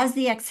 It has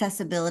the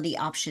accessibility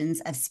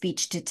options of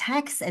speech to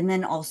text and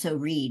then also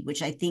read,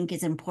 which I think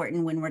is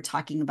important when we're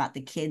talking about the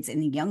kids in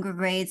the younger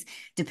grades,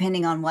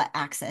 depending on what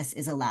access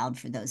is allowed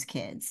for those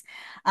kids.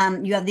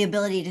 You have the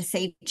ability to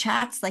save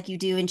chats like you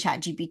do in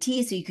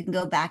ChatGPT, so you can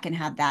go back and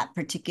have that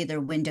particular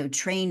window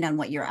trained on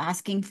what you're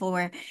asking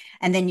for,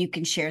 and then you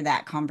can share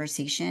that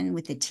conversation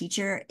with the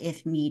teacher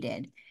if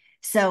needed.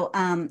 So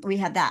we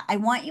have that. I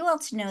want you all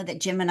to know that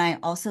Gemini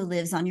also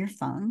lives on your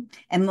phone,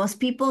 and most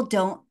people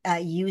don't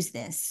use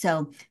this.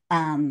 So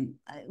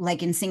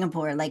like in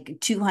Singapore, like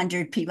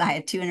 200 people, I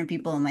had 200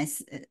 people in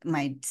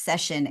my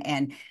session,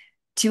 and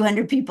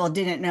 200 people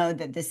didn't know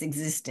that this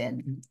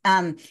existed.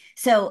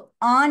 So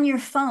on your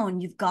phone,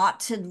 you've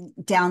got to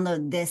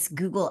download this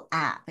Google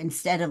app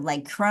instead of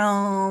like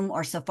Chrome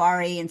or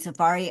Safari, and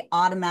Safari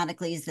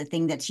automatically is the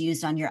thing that's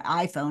used on your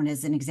iPhone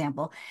as an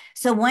example.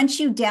 So once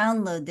you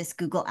download this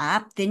Google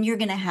app, then you're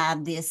going to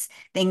have this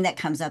thing that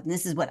comes up, and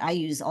this is what I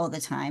use all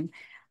the time,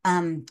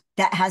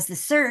 that has the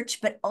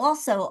search, but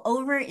also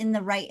over in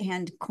the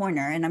right-hand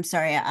corner, and I'm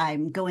sorry,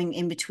 I'm going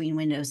in between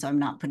windows, so I'm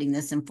not putting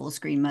this in full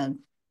screen mode.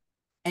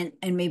 And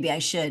maybe I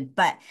should,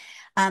 but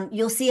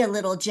you'll see a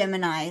little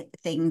Gemini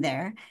thing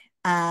there.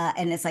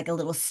 And it's like a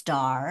little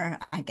star,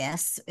 I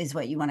guess, is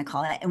what you want to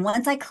call it. And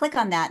once I click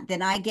on that,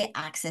 then I get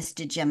access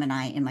to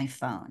Gemini in my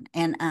phone.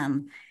 And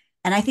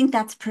I think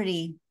that's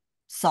pretty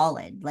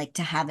solid, like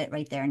to have it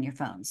right there in your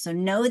phone. So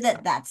know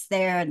that that's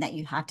there and that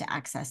you have to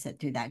access it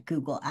through that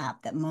Google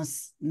app that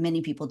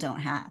many people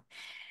don't have.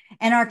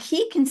 And our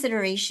key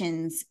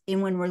considerations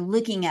when we're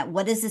looking at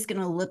what is this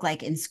going to look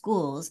like in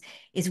schools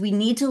is we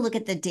need to look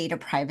at the data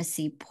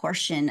privacy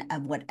portion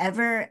of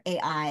whatever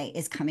AI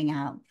is coming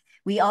out.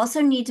 We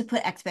also need to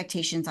put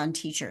expectations on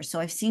teachers. So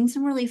I've seen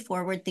some really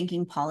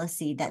forward-thinking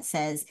policy that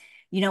says,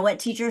 you know what,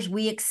 teachers,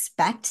 we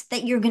expect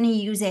that you're going to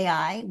use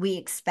AI. We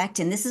expect,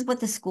 and this is what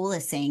the school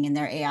is saying in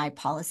their AI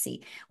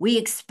policy. We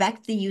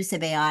expect the use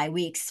of AI.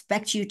 We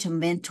expect you to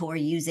mentor,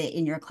 use it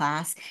in your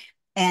class.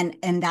 And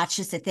that's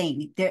just a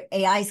thing. Their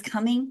AI is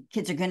coming.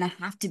 Kids are going to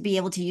have to be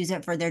able to use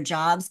it for their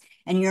jobs.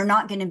 And you're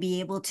not going to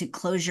be able to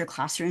close your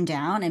classroom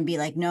down and be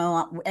like,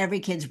 no, every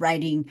kid's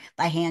writing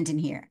by hand in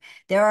here.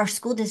 There are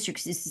school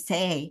districts who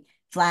say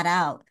flat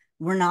out,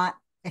 we're not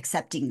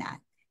accepting that.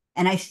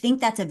 And I think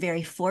that's a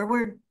very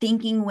forward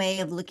thinking way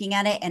of looking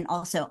at it. And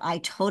also, I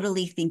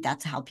totally think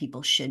that's how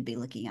people should be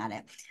looking at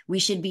it. We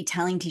should be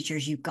telling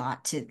teachers, you've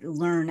got to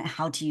learn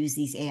how to use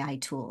these AI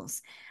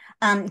tools.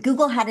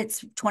 Google had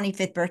its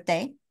 25th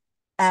birthday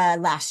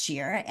last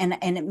year. And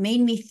it made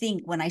me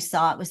think when I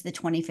saw it was the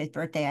 25th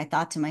birthday, I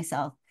thought to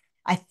myself,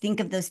 I think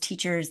of those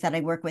teachers that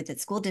I work with at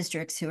school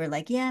districts who are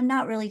like, yeah, I'm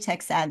not really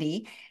tech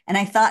savvy. And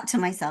I thought to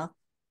myself,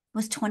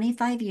 was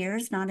 25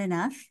 years not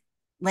enough?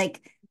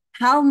 Like,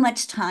 how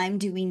much time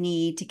do we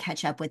need to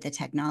catch up with the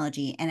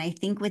technology? And I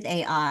think with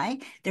AI,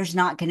 there's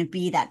not going to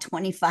be that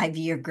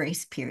 25-year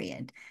grace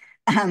period.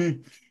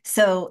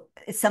 So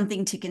it's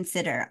something to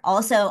consider.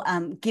 Also,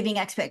 giving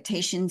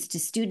expectations to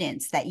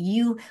students that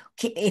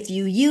if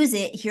you use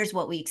it, here's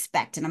what we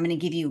expect. And I'm going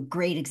to give you a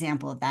great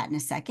example of that in a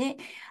second.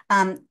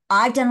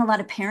 I've done a lot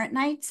of parent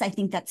nights. I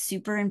think that's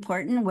super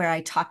important, where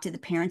I talk to the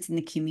parents in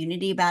the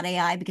community about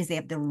AI because they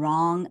have the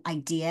wrong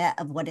idea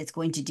of what it's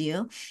going to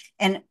do.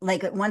 And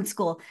like at one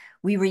school,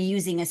 we were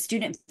using a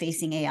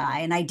student-facing AI,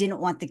 and I didn't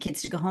want the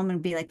kids to go home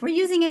and be like, we're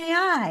using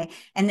AI.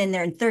 And then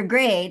they're in third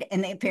grade,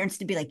 and the parents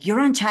to be like,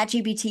 you're on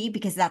ChatGPT,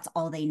 because that's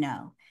all they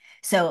know.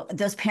 So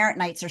those parent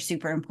nights are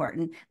super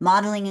important.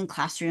 Modeling in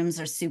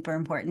classrooms are super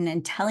important,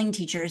 and telling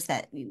teachers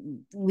that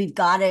we've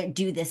got to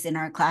do this in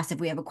our class. If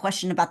we have a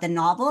question about the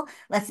novel,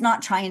 let's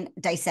not try and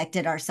dissect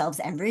it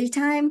ourselves every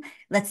time.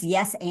 Let's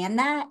yes and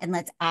that, and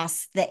let's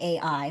ask the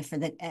AI for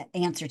the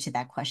answer to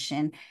that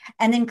question.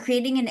 And then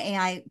creating an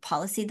AI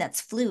policy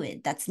that's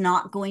fluid, that's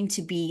not going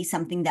to be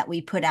something that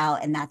we put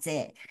out and that's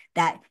it,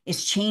 that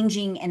is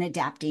changing and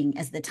adapting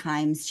as the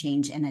times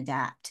change and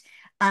adapt.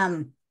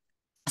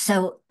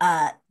 So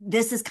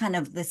this is kind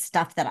of the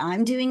stuff that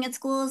I'm doing at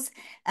schools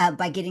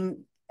by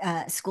getting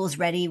schools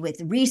ready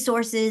with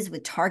resources,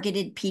 with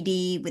targeted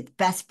PD, with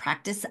best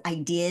practice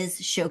ideas,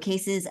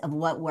 showcases of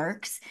what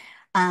works,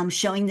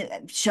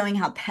 showing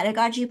how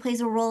pedagogy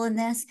plays a role in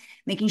this,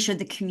 making sure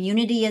the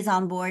community is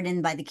on board.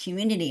 And by the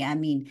community, I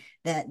mean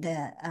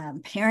the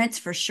parents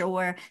for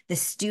sure, the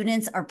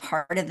students are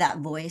part of that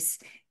voice,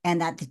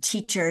 and that the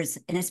teachers,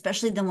 and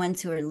especially the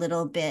ones who are a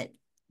little bit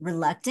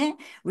reluctant,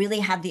 really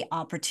have the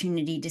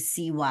opportunity to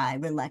see why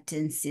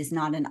reluctance is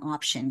not an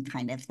option,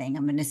 kind of thing.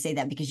 I'm going to say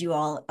that because you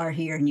all are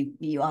here and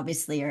you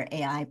obviously are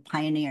AI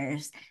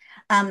pioneers.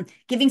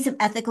 Giving some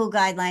ethical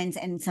guidelines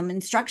and some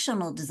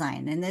instructional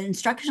design. And the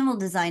instructional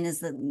design is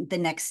the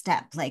next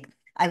step. Like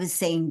I was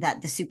saying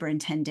that the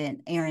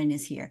superintendent, Aaron,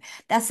 is here.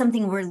 That's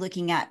something we're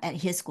looking at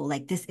his school,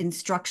 like this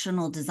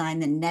instructional design,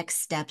 the next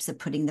steps of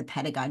putting the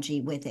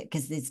pedagogy with it,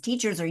 because his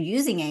teachers are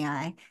using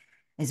AI.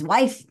 His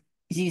wife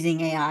is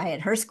using AI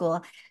at her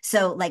school.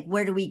 So like,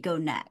 where do we go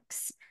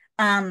next?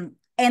 And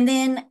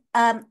then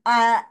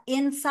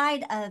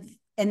inside of,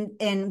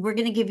 and we're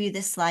going to give you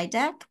this slide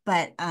deck,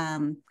 but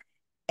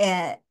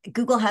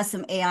Google has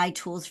some AI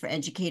tools for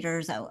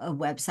educators, a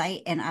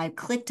website, and I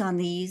clicked on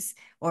these,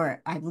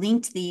 or I've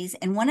linked these,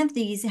 and one of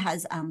these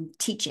has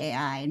Teach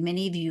AI, and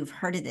many of you have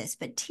heard of this,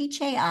 but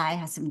Teach AI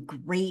has some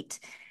great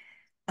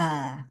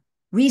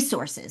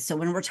resources. So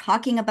when we're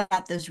talking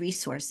about those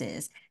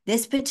resources,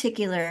 this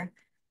particular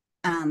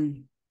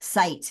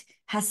site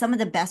has some of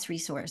the best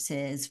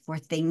resources for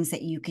things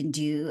that you can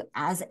do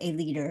as a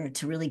leader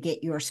to really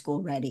get your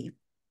school ready.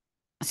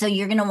 So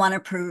you're going to want to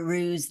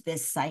peruse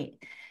this site.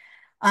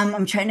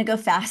 I'm trying to go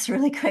fast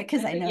really quick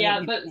because I know.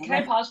 Yeah, but can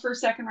I pause for a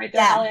second right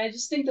there, Allie? I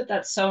just think that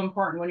that's so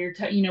important when you're,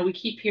 we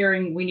keep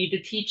hearing we need to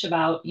teach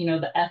about,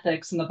 the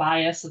ethics and the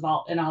bias of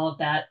all of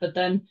that. But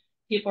then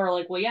people are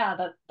like, well, yeah,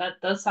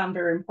 that does sound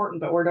very important,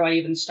 but where do I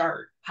even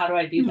start? How do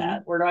I do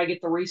that? Where do I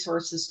get the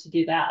resources to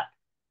do that?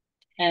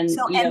 And,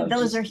 and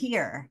those are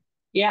here.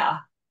 Yeah.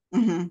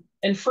 And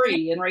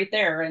free and right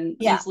there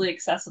and easily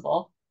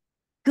accessible.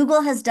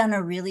 Google has done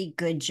a really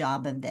good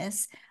job of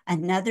this.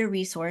 Another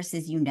resource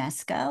is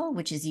UNESCO,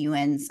 which is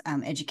UN's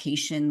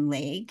education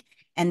leg.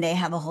 And they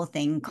have a whole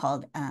thing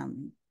called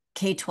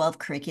K-12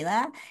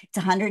 curricula. It's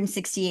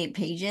 168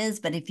 pages,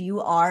 but if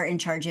you are in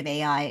charge of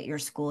AI at your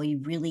school, you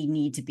really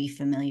need to be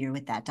familiar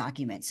with that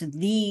document. So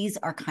these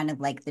are kind of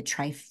like the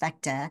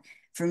trifecta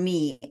for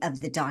me of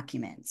the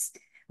documents,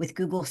 with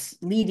Google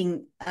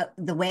leading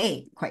the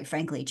way, quite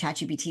frankly.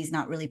 ChatGPT is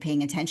not really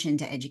paying attention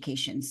to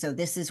education. So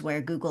this is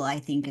where Google, I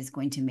think, is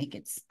going to make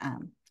its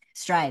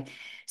stride.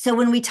 So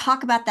when we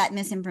talk about that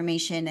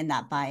misinformation and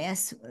that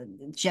bias,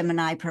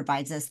 Gemini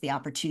provides us the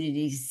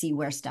opportunity to see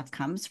where stuff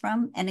comes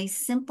from. And a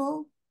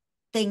simple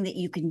thing that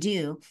you can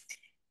do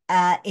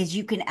is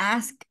you can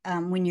ask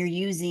when you're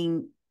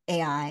using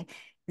AI,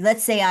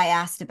 let's say I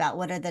asked about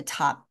what are the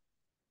top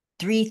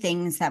 3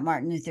 things that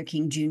Martin Luther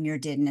King Jr.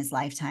 did in his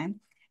lifetime.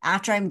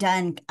 After I'm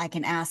done, I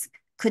can ask,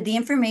 could the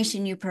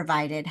information you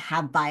provided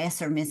have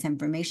bias or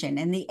misinformation?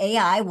 And the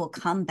AI will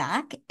come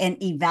back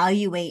and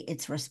evaluate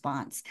its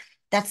response.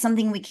 That's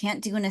something we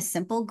can't do in a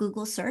simple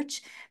Google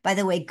search. By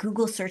the way,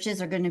 Google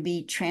searches are going to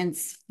be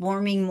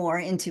transforming more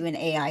into an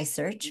AI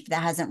search.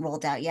 That hasn't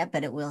rolled out yet,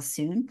 but it will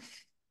soon.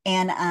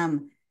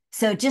 And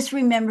so just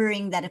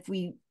remembering that if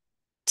we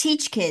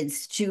teach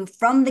kids to,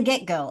 from the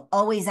get-go,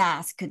 always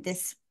ask, could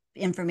this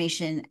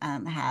information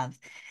have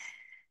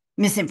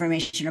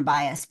misinformation or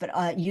bias,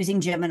 but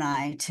using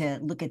Gemini to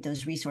look at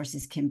those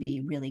resources can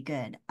be really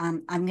good.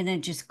 I'm going to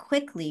just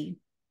quickly,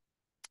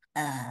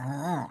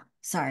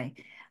 sorry.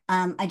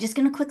 I'm just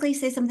going to quickly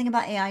say something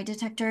about AI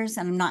detectors,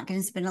 and I'm not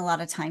going to spend a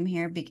lot of time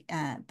here,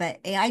 but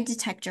AI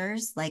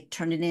detectors like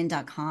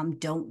Turnitin.com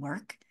don't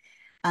work.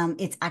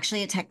 It's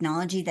actually a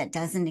technology that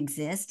doesn't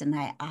exist, and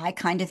I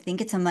kind of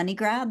think it's a money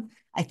grab.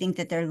 I think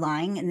that they're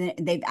lying, and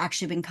they've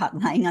actually been caught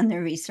lying on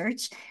their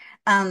research.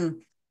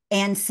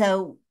 And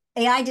so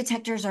AI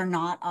detectors are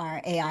not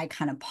our AI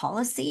kind of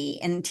policy,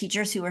 and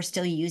teachers who are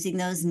still using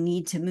those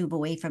need to move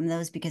away from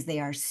those because they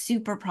are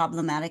super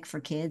problematic for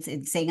kids.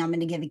 It's saying I'm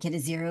going to give a kid a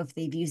 0 if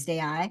they've used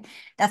AI.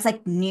 That's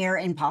like near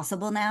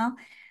impossible now.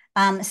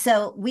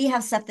 So we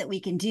have stuff that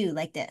we can do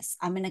like this.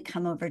 I'm going to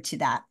come over to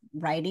that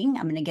writing.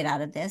 I'm going to get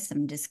out of this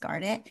and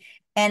discard it.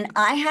 And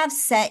I have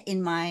set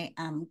in my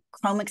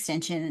Chrome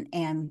extension,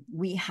 and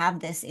we have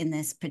this in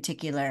this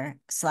particular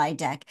slide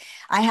deck.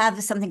 I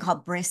have something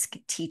called Brisk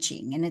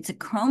Teaching, and it's a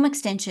Chrome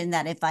extension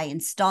that if I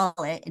install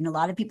it, and a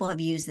lot of people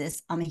have used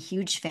this, I'm a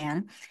huge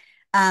fan.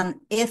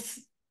 If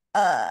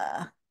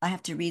I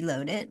have to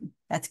reload it,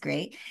 that's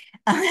great.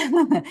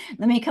 Let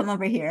me come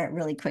over here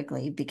really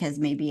quickly because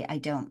maybe I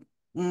don't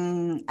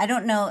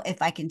know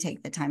if I can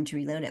take the time to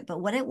reload it,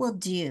 but what it will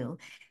do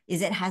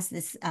is it has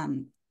this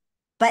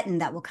button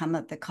that will come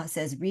up that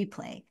says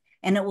replay,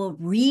 and it will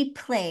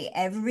replay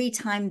every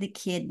time the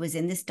kid was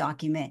in this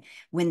document,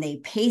 when they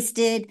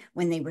pasted,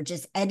 when they were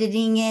just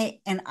editing it,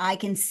 and I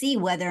can see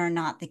whether or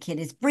not the kid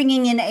is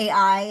bringing in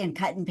AI and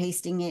cut and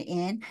pasting it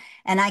in,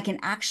 and I can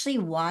actually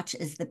watch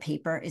as the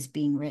paper is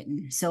being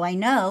written. So I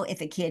know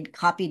if a kid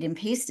copied and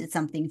pasted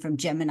something from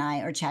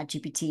Gemini or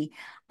ChatGPT,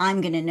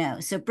 I'm going to know.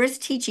 So Brisk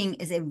Teaching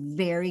is a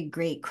very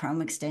great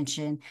Chrome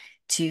extension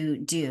to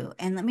do.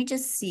 And let me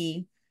just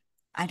see.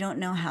 I don't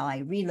know how I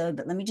reload,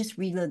 but let me just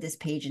reload this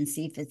page and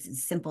see if it's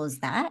as simple as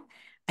that.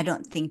 I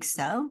don't think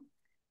so.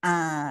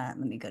 Let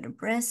me go to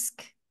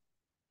Brisk.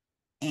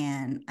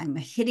 And I'm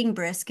hitting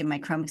Brisk in my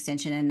Chrome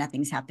extension and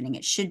nothing's happening.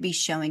 It should be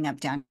showing up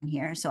down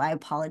here. So I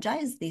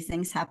apologize. These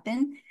things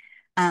happen.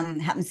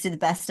 Happens to the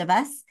best of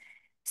us.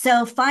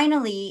 So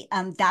finally,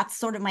 that's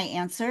sort of my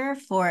answer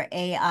for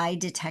AI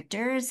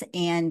detectors.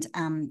 And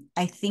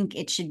I think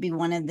it should be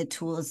one of the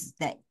tools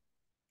that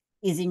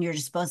is in your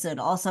disposal. It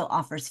also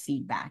offers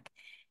feedback.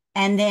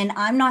 And then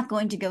I'm not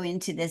going to go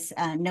into this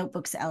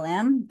Notebooks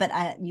LM, but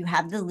you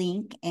have the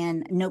link,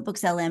 and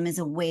Notebooks LM is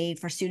a way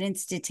for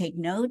students to take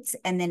notes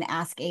and then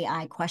ask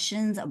AI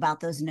questions about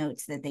those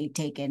notes that they've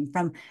taken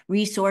from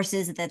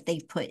resources that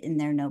they've put in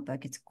their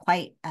notebook. It's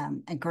quite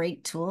a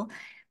great tool,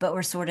 but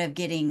we're sort of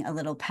getting a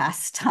little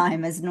past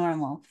time as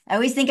normal. I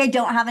always think I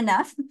don't have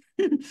enough,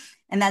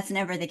 and that's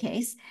never the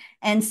case.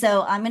 And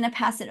so I'm going to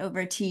pass it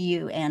over to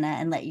you, Anna,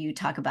 and let you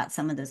talk about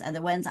some of those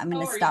other ones. I'm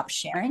going to stop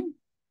sharing.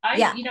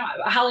 Yeah.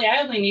 Holly,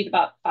 I only need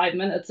about 5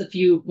 minutes if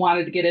you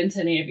wanted to get into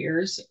any of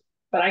yours,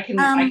 but I can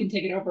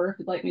take it over if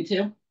you'd like me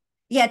to.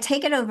 Yeah,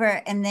 take it over.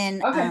 And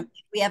then if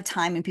we have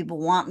time and people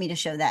want me to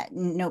show that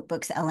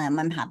Notebooks LM,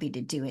 I'm happy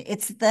to do it.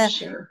 It's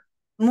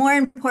more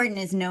important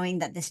is knowing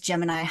that this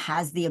Gemini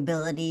has the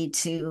ability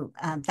to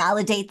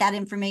validate that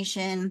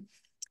information,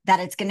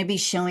 that it's going to be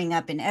showing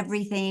up in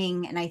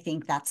everything. And I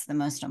think that's the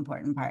most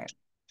important part.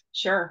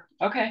 Sure.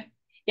 Okay.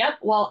 Yep.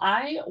 Well,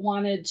 I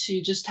wanted to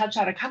just touch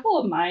on a couple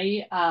of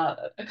my,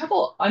 a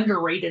couple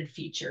underrated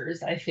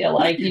features. I feel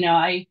like,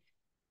 I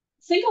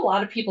think a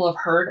lot of people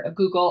have heard of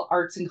Google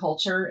Arts and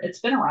Culture. It's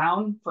been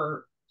around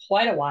for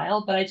quite a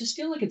while, but I just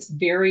feel like it's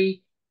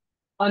very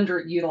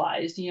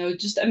underutilized.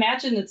 Just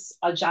imagine it's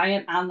a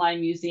giant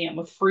online museum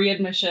with free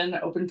admission,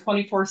 open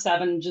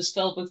 24/7, just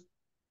filled with,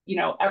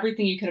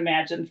 everything you can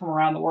imagine from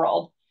around the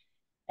world.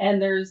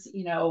 And there's,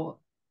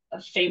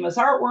 famous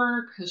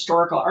artwork,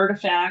 historical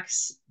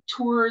artifacts,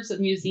 tours of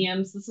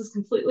museums. This is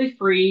completely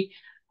free.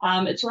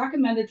 It's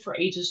recommended for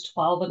ages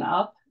 12 and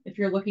up if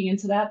you're looking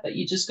into that, but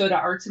you just go to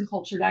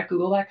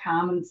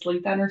artsandculture.google.com and it's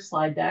linked on our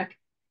slide deck.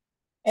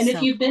 And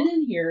if you've been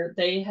in here,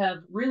 they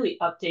have really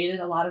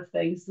updated a lot of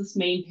things. This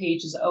main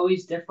page is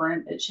always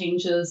different. It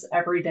changes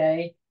every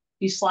day.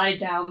 You slide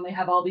down, they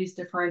have all these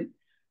different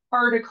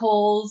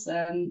articles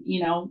and,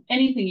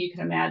 anything you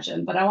can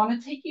imagine. But I want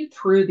to take you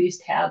through these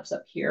tabs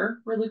up here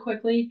really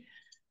quickly.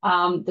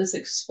 This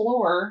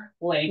Explore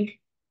link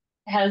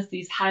has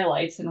these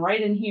highlights, and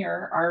right in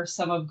here are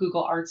some of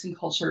Google Arts and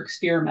Culture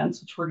experiments,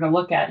 which we're going to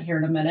look at here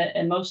in a minute.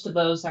 And most of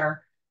those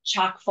are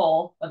chock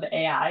full of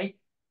AI.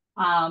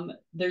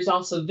 There's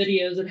also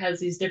videos. It has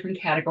these different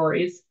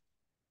categories.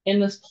 In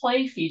this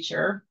play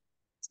feature,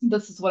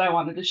 this is what I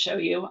wanted to show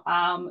you.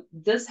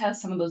 This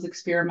has some of those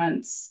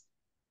experiments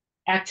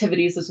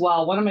activities as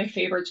well. One of my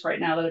favorites right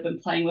now that I've been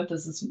playing with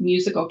is this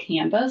musical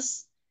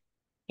canvas.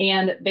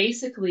 And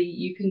basically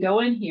you can go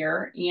in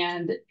here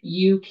and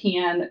you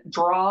can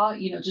draw,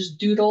 just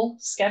doodle,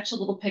 sketch a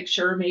little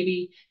picture,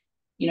 maybe,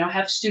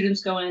 have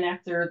students go in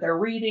after they're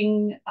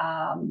reading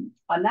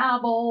a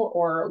novel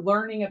or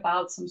learning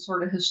about some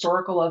sort of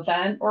historical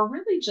event, or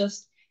really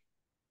just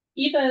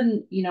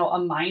even, a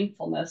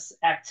mindfulness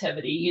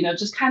activity,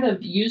 just kind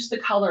of use the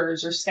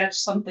colors or sketch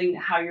something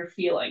how you're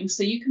feeling.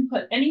 So you can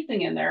put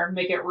anything in there,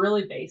 make it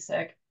really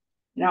basic.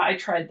 I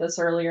tried this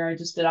earlier. I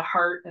just did a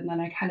heart and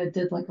then I kind of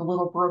did like a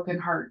little broken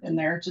heart in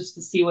there just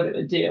to see what it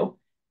would do.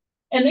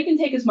 And they can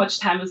take as much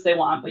time as they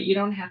want, but you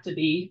don't have to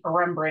be a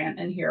Rembrandt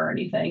in here or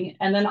anything.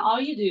 And then all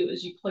you do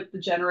is you click the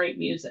generate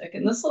music.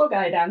 And this little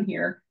guy down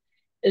here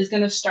is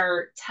going to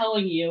start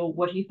telling you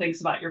what he thinks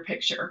about your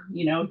picture.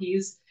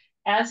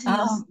 As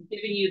he's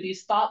giving you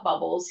these thought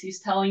bubbles, he's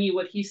telling you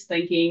what he's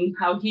thinking,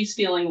 how he's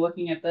feeling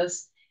looking at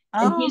this.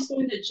 And he's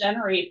going to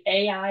generate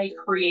AI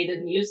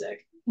created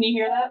music. Can you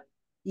hear that?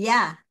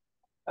 Yeah.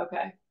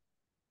 Okay.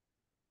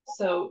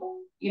 So,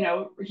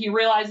 he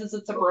realizes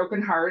it's a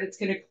broken heart. It's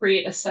going to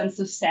create a sense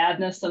of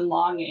sadness and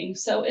longing.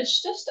 So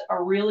it's just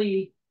a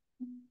really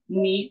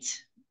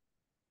neat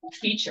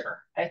feature,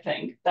 I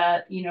think,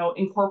 that,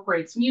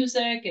 incorporates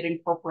music, it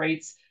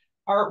incorporates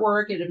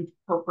artwork, it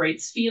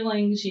incorporates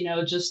feelings,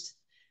 just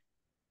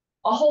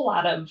a whole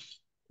lot of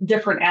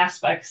different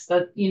aspects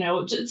that,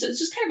 it's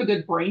just kind of a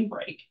good brain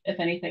break,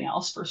 if anything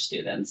else, for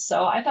students.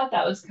 So I thought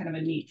that was kind of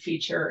a neat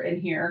feature in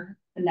here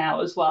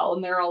now as well.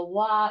 And there are a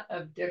lot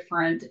of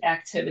different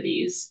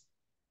activities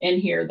in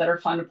here that are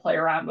fun to play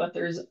around with.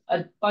 There's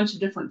a bunch of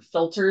different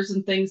filters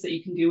and things that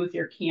you can do with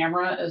your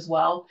camera as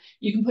well.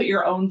 You can put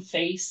your own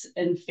face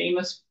in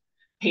famous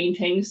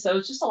paintings. So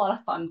it's just a lot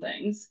of fun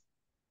things.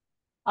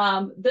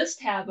 This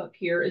tab up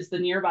here is the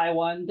nearby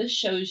one. This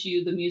shows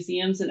you the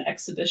museums and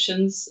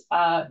exhibitions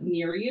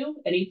near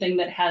you, anything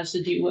that has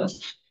to do with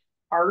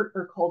art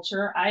or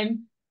culture.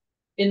 I'm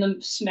in the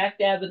smack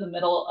dab in the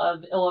middle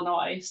of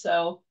Illinois,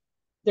 so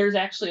there's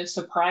actually a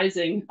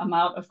surprising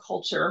amount of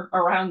culture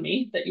around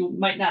me that you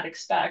might not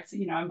expect.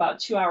 I'm about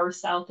 2 hours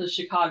south of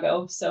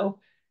Chicago, so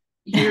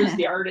here's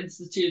the Art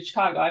Institute of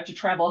Chicago. I have to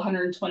travel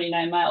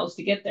 129 miles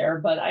to get there,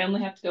 but I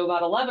only have to go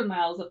about 11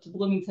 miles up to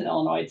Bloomington,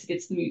 Illinois to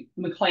get to the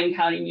McLean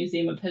County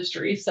Museum of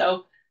History.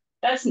 So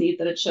that's neat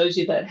that it shows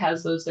you that it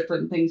has those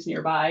different things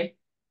nearby.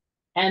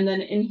 And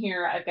then in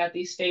here, I've got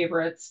these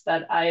favorites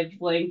that I've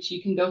linked.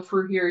 You can go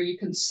through here. You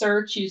can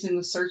search using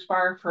the search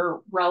bar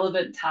for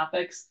relevant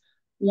topics.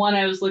 One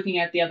I was looking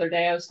at the other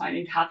day, I was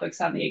finding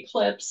topics on the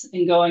eclipse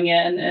and going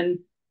in and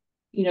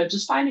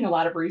just finding a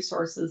lot of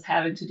resources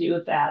having to do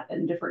with that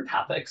and different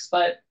topics.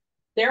 But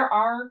there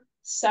are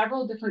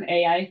several different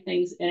AI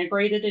things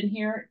integrated in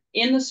here.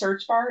 In the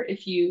search bar,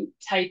 if you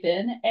type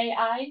in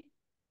AI,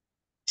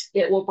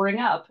 it will bring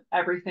up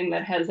everything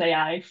that has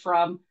AI,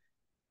 from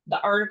the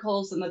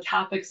articles and the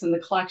topics and the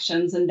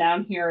collections. And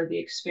down here are the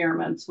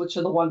experiments, which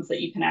are the ones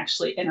that you can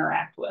actually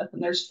interact with.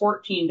 And there's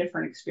 14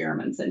 different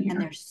experiments in here.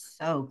 And they're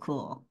so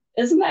cool.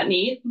 Isn't that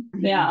neat?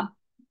 Mm-hmm. Yeah. Are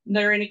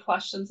there any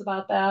questions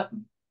about that?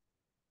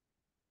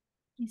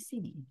 You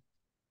see.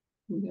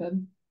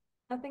 Good.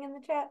 Nothing in the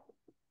chat.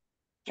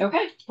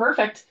 Okay,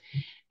 perfect.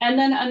 And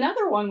then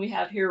another one we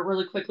have here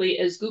really quickly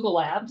is Google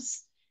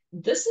Labs.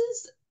 This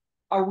is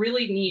a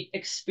really neat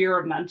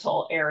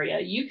experimental area.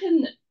 You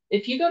can,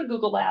 if you go to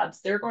Google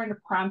Labs, they're going to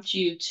prompt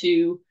you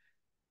to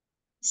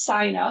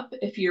sign up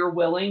if you're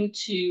willing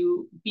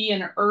to be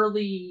an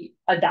early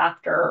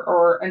adopter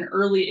or an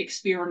early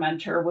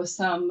experimenter with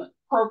some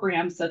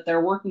programs that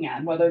they're working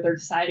on, whether they're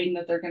deciding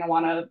that they're going to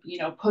want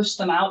to, push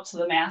them out to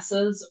the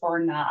masses or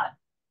not.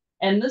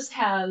 And this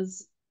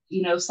has,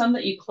 some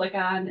that you click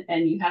on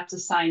and you have to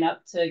sign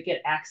up to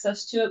get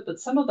access to it, but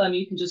some of them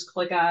you can just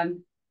click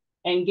on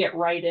and get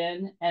right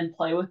in and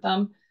play with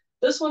them.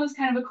 This one is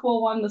kind of a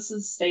cool one. This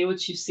is Say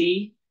What You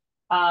See.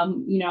 I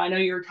know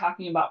you were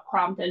talking about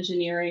prompt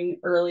engineering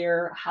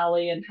earlier,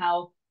 Holly, and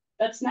how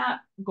that's not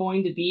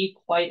going to be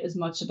quite as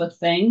much of a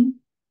thing.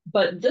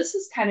 But this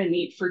is kind of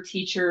neat for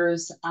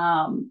teachers,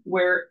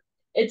 where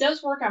it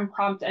does work on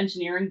prompt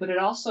engineering, but it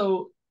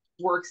also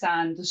works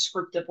on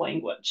descriptive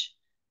language.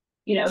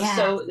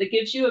 So it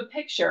gives you a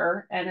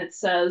picture and it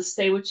says,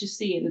 say what you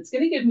see. And it's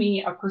going to give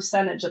me a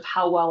percentage of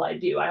how well I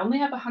do. I only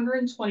have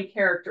 120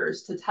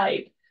 characters to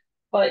type,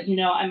 but,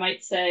 I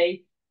might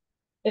say,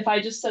 if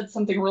I just said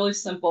something really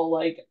simple,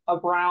 like a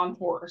brown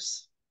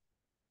horse.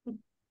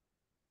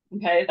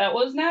 Okay, that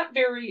was not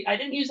very, I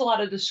didn't use a lot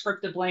of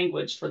descriptive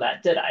language for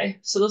that, did I?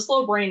 So this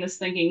little brain is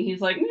thinking,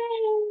 he's like,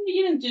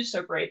 you didn't do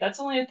so great. That's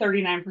only a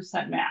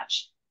 39%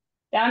 match.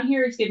 Down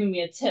here, it's giving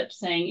me a tip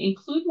saying,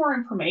 include more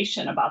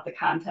information about the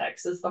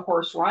context. Is the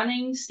horse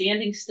running,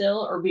 standing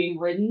still, or being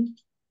ridden?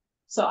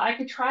 So I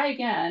could try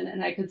again,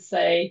 and I could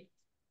say,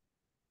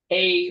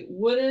 a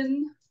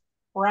wooden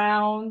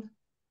brown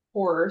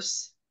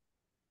horse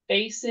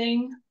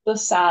facing the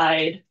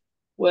side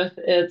with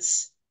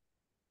its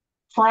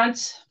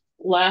front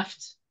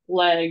left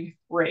leg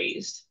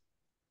raised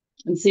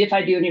and see if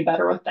I do any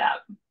better with that.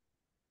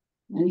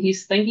 And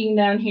he's thinking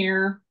down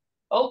here,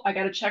 oh, I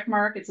got a check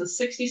mark. It's a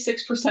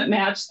 66%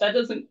 match. That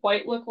doesn't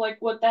quite look like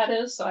what that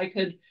is. So I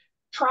could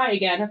try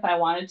again if I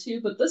wanted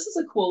to, but this is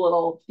a cool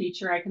little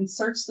feature. I can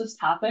search this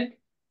topic.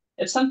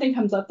 If something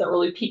comes up that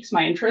really piques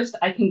my interest,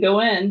 I can go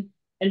in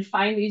and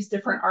find these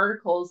different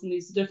articles and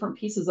these different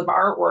pieces of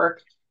artwork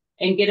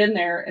and get in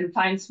there and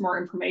find some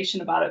more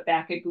information about it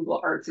back at Google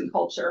Arts and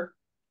Culture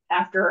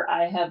after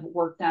I have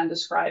worked on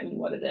describing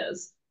what it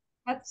is.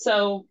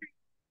 So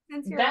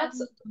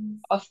that's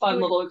a fun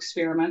little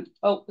experiment.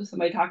 Oh, is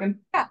somebody talking?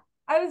 Yeah,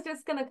 I was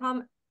just gonna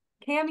comment.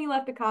 Cami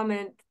left a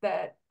comment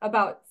that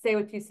about say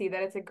what you see,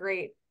 that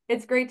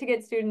it's great to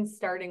get students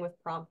starting with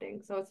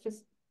prompting. So it's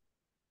just,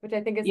 which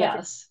I think is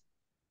yes.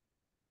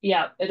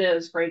 Yeah, it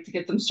is great to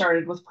get them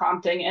started with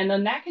prompting. And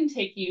then that can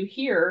take you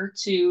here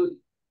to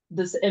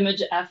this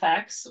image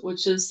FX,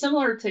 which is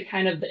similar to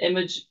kind of the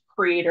image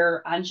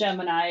creator on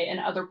Gemini and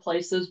other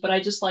places, but I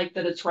just like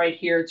that it's right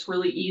here. It's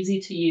really easy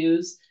to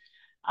use.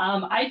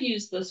 I've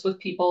used this with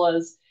people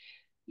as,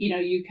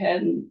 you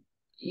can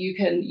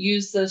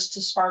use this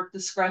to spark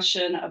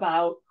discussion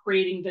about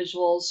creating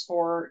visuals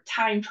for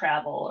time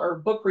travel or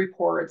book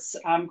reports,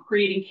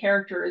 creating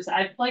characters.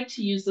 I'd like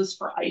to use this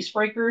for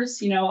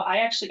icebreakers. I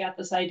actually got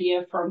this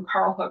idea from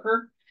Carl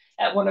Hooker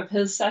at one of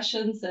his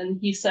sessions, and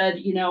he said,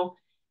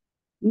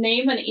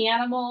 name an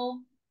animal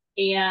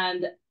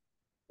and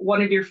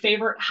one of your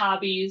favorite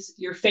hobbies,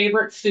 your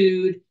favorite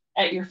food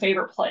at your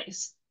favorite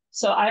place.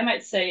 So I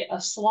might say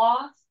a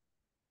sloth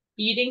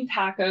eating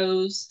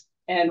tacos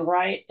and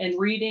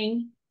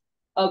reading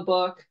a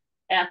book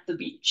at the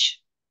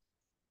beach.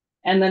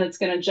 And then it's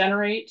going to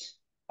generate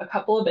a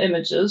couple of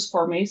images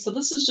for me. So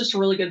this is just a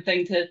really good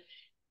thing to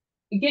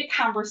get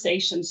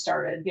conversation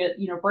started,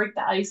 break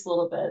the ice a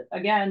little bit.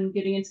 Again,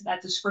 getting into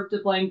that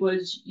descriptive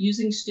language,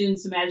 using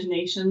students'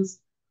 imaginations.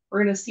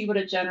 We're going to see what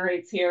it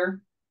generates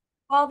here.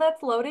 While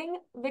that's loading,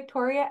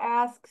 Victoria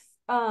asks,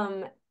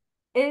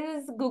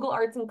 is Google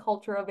Arts and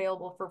Culture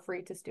available for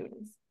free to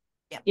students?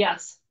 Yep.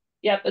 Yes.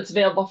 Yep, it's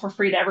available for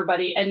free to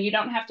everybody. And you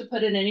don't have to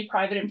put in any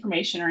private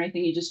information or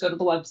anything. You just go to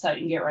the website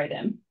and get right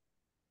in.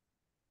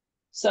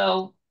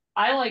 So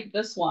I like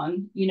this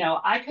one.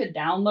 I could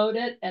download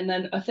it. And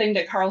then a thing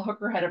that Carl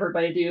Hooker had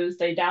everybody do is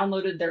they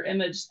downloaded their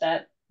image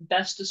that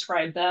best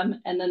described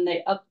them. And then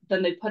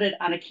they put it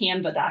on a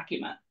Canva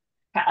document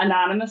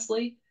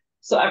anonymously.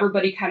 So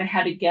everybody kind of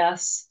had to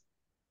guess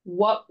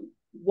what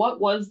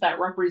was that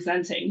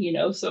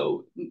representing,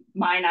 so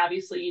mine,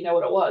 obviously, you know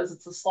what it was.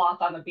 It's a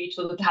sloth on the beach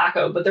with a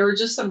taco, but there were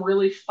just some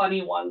really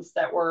funny ones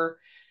that were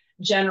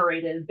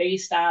generated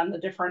based on the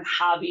different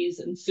hobbies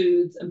and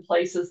foods and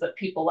places that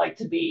people like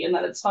to be. And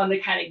then it's fun to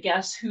kind of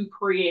guess who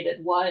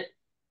created what.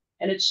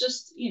 And it's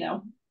just,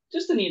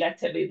 just a neat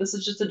activity. This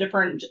is just a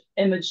different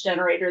image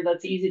generator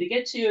that's easy to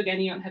get to.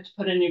 Again, you don't have to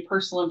put any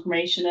personal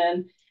information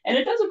in, and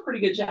it does a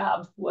pretty good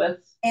job with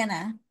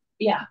Anna.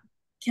 Yeah.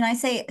 Can I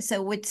say,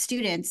 so with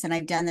students, and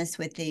I've done this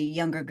with the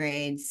younger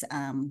grades,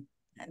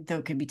 though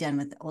it could be done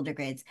with older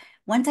grades.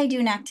 Once I do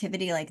an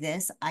activity like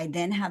this, I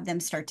then have them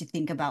start to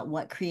think about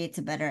what creates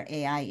a better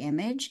AI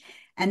image.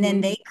 And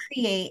then they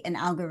create an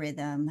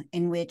algorithm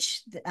in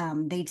which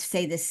they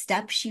say the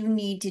steps you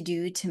need to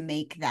do to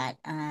make that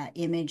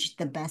image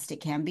the best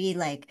it can be.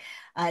 Like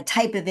a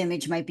type of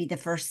image might be the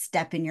first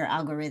step in your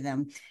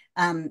algorithm.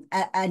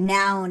 A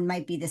noun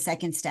might be the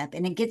second step.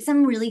 And it gets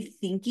them really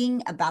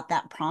thinking about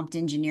that prompt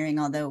engineering,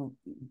 although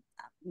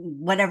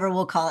whatever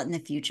we'll call it in the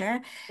future.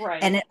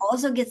 Right. And it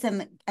also gets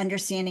them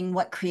understanding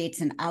what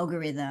creates an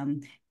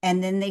algorithm.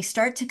 And then they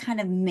start to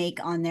kind of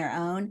make on their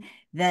own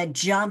the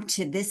jump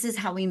to, this is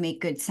how we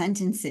make good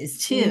sentences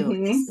too.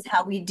 This is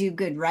how we do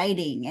good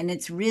writing. And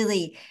it's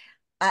really,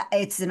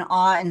 it's an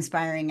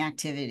awe-inspiring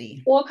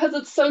activity. Well, because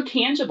it's so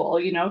tangible,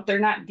 if they're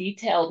not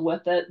detailed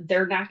with it,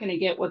 they're not going to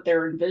get what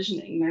they're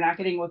envisioning. They're not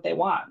getting what they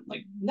want.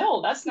 Like,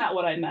 no, that's not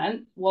what I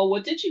meant. Well,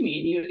 what did you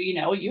mean?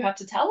 You have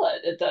to tell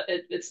it.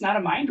 It's not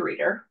a mind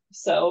reader.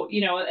 So,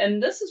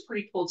 and this is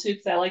pretty cool too,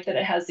 because I like that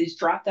it has these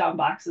drop-down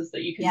boxes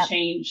that you can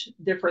change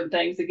different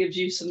things. It gives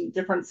you some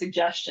different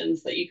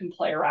suggestions that you can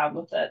play around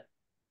with it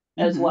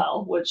as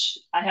well, which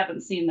I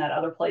haven't seen that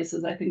other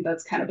places. I think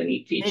that's kind of a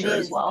neat feature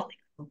as well. Really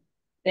cool.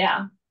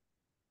 Yeah.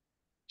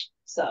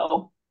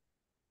 So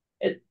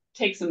it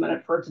takes a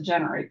minute for it to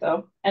generate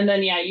though. And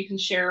then, yeah, you can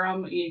share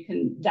them. You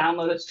can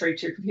download it straight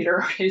to your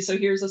computer. Okay, so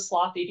here's a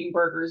sloth eating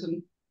burgers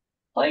and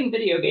playing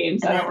video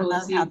games. I don't really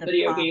see a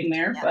video game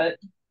there, but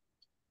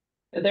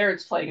there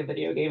it's playing a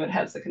video game. It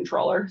has the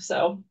controller,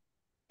 so.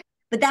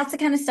 But that's the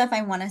kind of stuff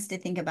I want us to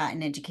think about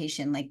in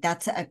education. Like,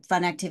 that's a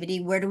fun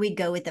activity. Where do we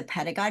go with the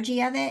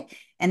pedagogy of it?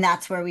 And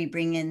that's where we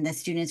bring in the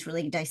students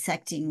really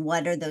dissecting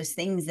what are those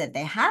things that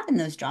they have in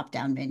those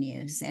drop-down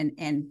menus,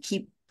 and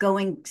keep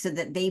going so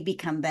that they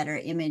become better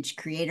image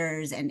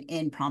creators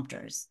and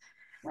prompters.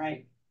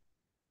 Right.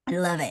 I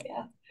love it.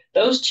 Yeah.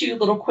 Those two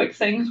little quick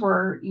things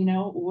were,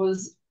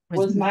 was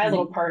was my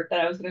little part that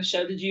I was going to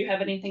show. Did you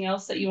have anything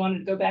else that you wanted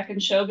to go back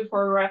and show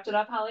before we wrapped it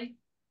up, Holly?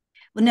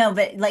 Well, no,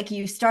 but like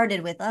you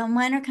started with, oh,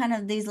 mine are kind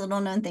of these little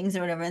known things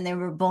or whatever, and they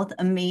were both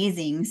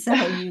amazing. So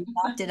you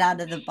knocked it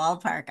out of the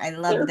ballpark. I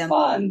love They're them.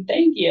 fun.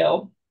 Thank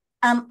you.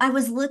 I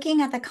was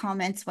looking at the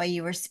comments while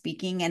you were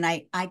speaking, and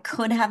I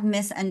could have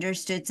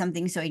misunderstood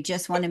something. So I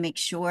just want to make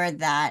sure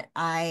that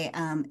I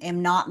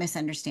am not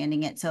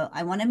misunderstanding it. So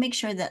I want to make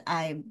sure that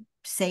I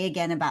say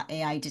again about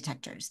AI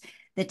detectors.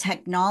 The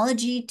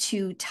technology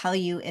to tell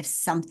you if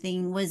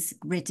something was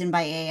written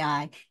by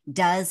AI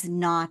does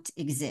not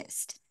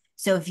exist.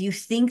 So if you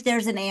think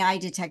there's an AI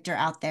detector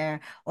out there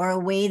or a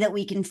way that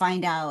we can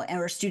find out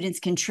or students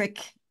can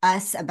trick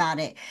us about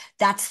it,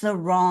 that's the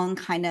wrong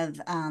kind of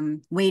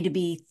way to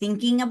be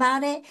thinking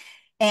about it.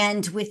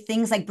 And with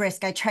things like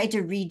Brisk, I tried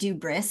to redo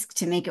Brisk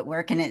to make it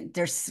work, and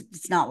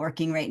it's not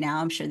working right now.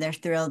 I'm sure they're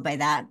thrilled by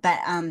that,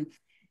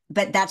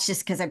 but that's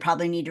just because I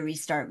probably need to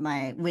restart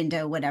my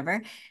window,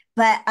 whatever.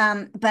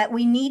 But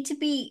we need to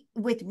be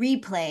with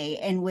replay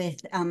and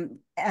with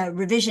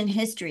revision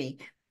history.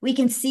 We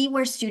can see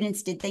where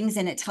students did things,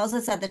 and it tells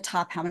us at the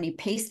top how many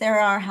pastes there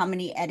are, how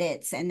many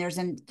edits, and there's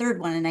a third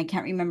one, and I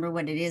can't remember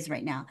what it is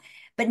right now.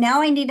 But now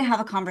I need to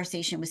have a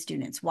conversation with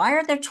students. Why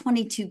are there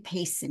 22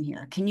 pastes in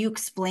here? Can you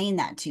explain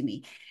that to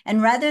me?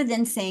 And rather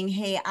than saying,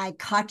 hey, I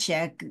caught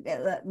you,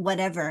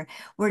 whatever,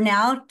 we're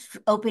now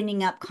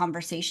opening up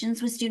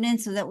conversations with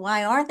students so that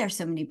why are there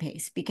so many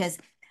pastes? Because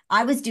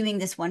I was doing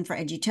this one for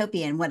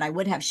Edutopia, and what I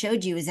would have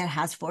showed you is it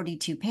has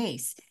 42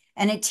 pastes.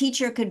 And a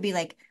teacher could be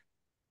like,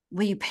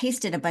 well, you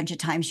pasted a bunch of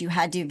times, you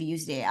had to have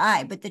used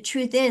AI. But the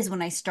truth is,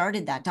 when I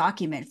started that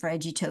document for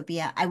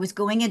Edutopia, I was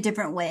going a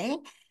different way.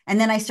 And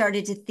then I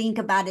started to think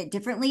about it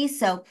differently.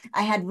 So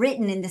I had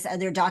written in this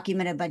other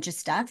document a bunch of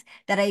stuff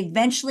that I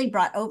eventually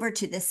brought over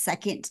to this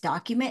second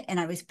document, and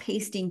I was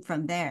pasting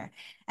from there.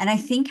 And I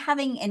think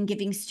having and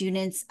giving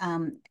students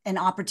an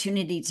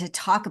opportunity to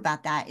talk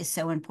about that is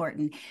so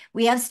important.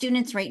 We have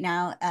students right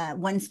now,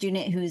 one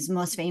student who's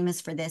most famous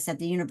for this at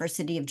the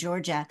University of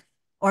Georgia,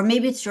 or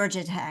maybe it's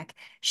Georgia Tech.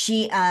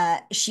 She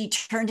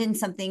turned in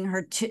something.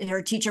 Her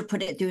teacher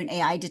put it through an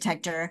AI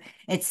detector.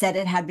 It said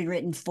it had been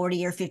written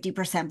 40 or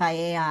 50% by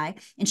AI,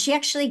 and she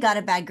actually got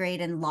a bad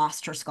grade and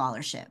lost her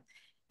scholarship.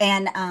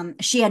 And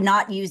she had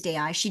not used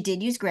AI. She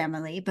did use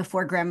Grammarly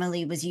before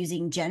Grammarly was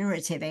using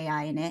generative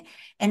AI in it.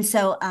 And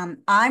so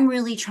I'm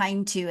really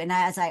trying to, and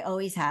as I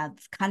always have,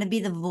 kind of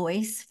be the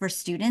voice for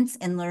students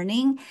and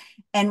learning.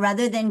 And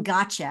rather than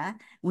gotcha,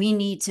 we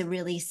need to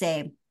really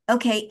say,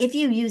 okay, if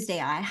you used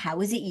AI, how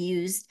was it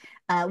used?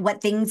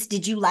 What things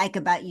did you like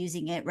about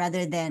using it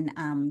rather than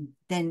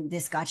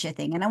this gotcha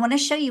thing? And I want to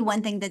show you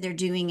one thing that they're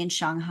doing in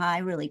Shanghai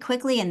really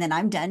quickly, and then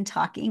I'm done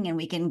talking and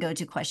we can go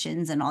to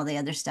questions and all the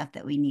other stuff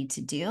that we need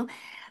to do.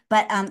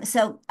 But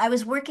so I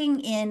was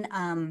working in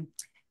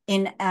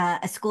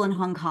a school in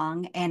Hong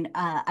Kong, and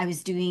I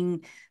was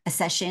doing a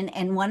session,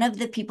 and one of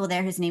the people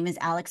there, his name is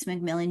Alex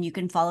McMillan. You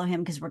can follow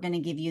him because we're going to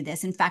give you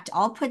this. In fact,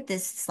 I'll put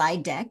this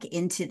slide deck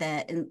into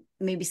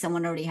maybe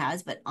someone already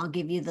has, but I'll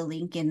give you the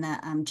link in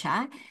the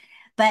chat.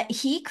 But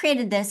he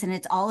created this, and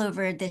it's all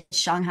over the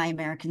Shanghai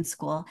American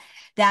School,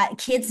 that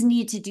kids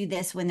need to do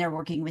this when they're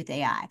working with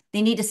AI.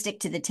 They need to stick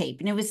to the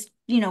tape. And it was,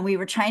 we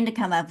were trying to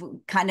come up,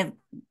 kind of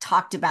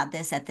talked about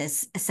this at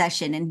this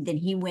session, and then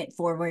he went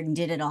forward and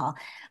did it all.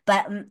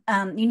 But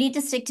you need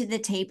to stick to the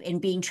tape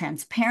and being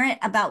transparent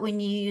about when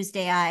you used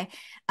AI,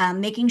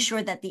 making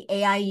sure that the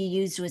AI you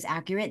used was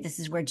accurate. This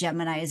is where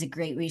Gemini is a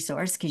great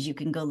resource because you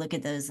can go look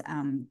at those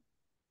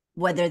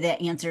whether the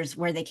answers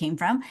where they came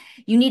from.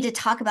 You need to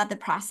talk about the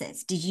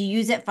process. Did you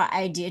use it for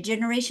idea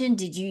generation?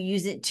 Did you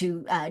use it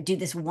to do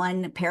this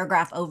one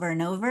paragraph over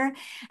and over?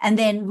 And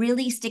then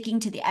really sticking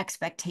to the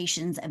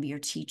expectations of your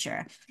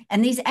teacher.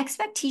 And these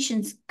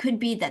expectations could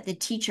be that the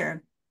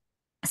teacher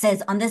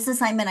says, on this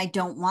assignment, I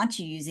don't want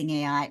you using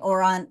AI,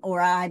 or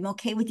I'm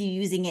okay with you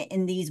using it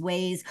in these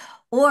ways,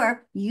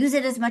 or use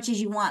it as much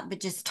as you want, but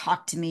just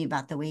talk to me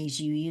about the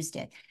ways you used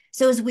it.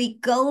 So as we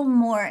go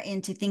more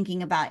into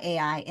thinking about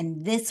AI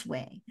in this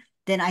way,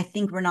 then I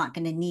think we're not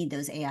going to need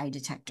those AI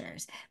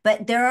detectors.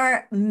 But there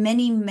are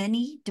many,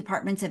 many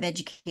departments of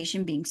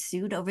education being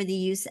sued over the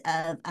use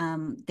of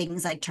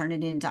things like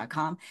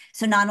Turnitin.com.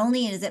 So not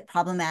only is it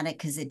problematic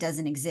because it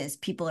doesn't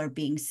exist, people are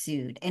being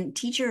sued, and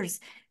teachers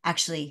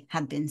actually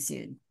have been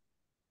sued.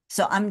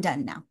 So I'm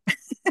done now.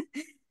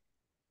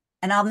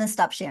 And I'm going to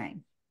stop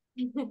sharing.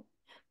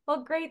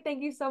 Well, great.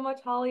 Thank you so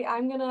much, Holly.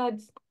 I'm going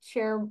to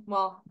share,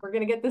 well, we're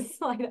going to get this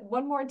slide up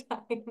one more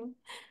time.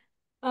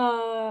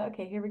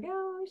 Okay, here we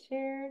go.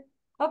 Share.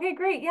 Okay,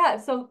 great. Yeah,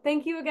 so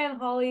thank you again,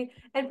 Holly.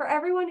 And for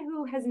everyone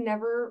who has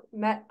never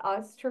met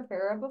us,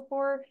 Trafera,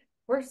 before,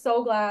 we're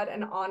so glad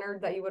and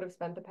honored that you would have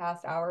spent the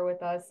past hour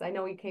with us. I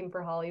know you came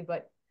for Holly,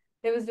 but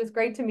it was just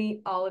great to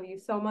meet all of you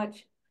so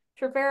much.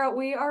 Trafera,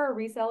 we are a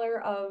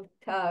reseller of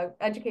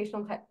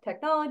educational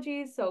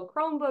technologies, so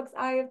Chromebooks,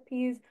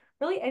 IFPs,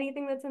 really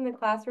anything that's in the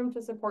classroom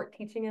to support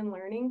teaching and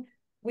learning.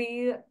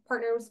 We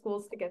partner with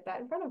schools to get that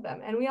in front of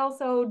them. And we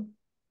also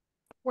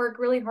work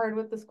really hard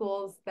with the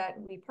schools that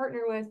we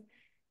partner with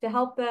to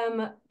help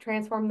them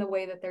transform the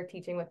way that they're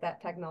teaching with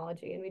that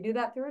technology. And we do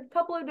that through a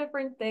couple of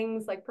different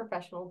things like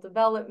professional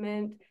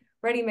development,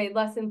 ready-made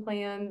lesson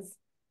plans,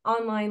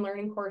 online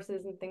learning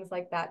courses, and things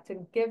like that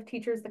to give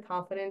teachers the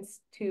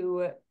confidence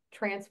to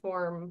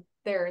transform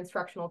their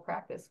instructional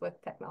practice with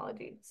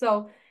technology.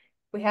 So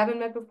we haven't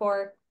met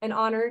before, an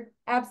honor,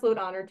 absolute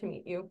honor to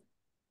meet you.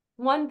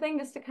 One thing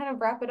just to kind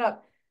of wrap it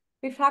up,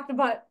 we've talked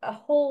about a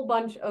whole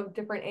bunch of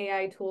different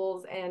AI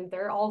tools, and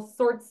they're all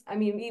sorts. I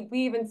mean, we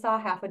even saw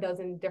half a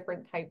dozen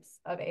different types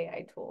of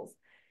AI tools.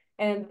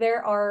 And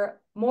there are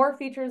more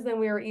features than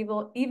we were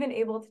even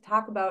able to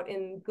talk about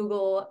in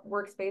Google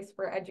Workspace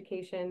for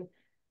Education.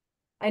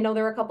 I know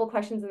there were a couple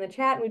questions in the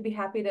chat, and we'd be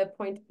happy to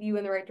point you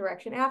in the right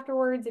direction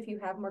afterwards if you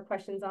have more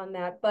questions on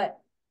that. But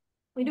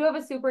we do have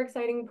a super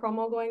exciting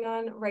promo going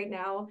on right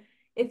now.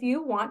 If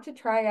you want to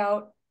try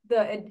out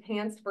the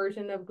enhanced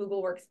version of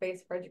Google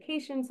Workspace for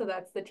Education, so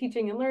that's the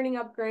teaching and learning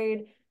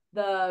upgrade,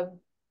 the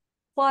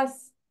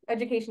plus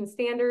education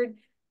standard,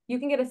 you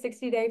can get a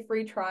 60-day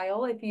free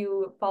trial if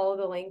you follow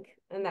the link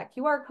in that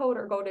QR code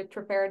or go to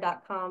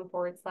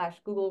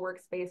trafera.com/Google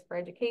Workspace for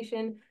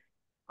Education.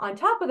 On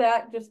top of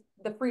that, just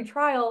the free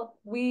trial,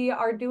 we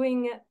are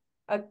doing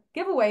a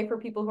giveaway for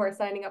people who are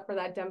signing up for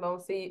that demo.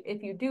 So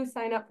if you do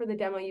sign up for the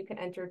demo, you can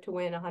enter to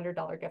win a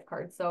 $100 gift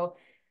card. So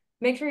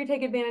make sure you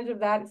take advantage of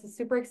that. It's a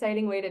super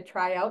exciting way to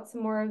try out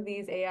some more of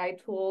these AI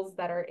tools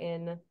that are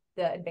in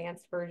the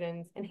enhanced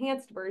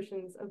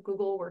versions of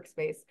Google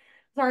Workspace.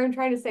 Sorry, I'm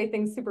trying to say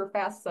things super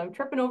fast, so I'm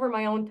tripping over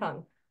my own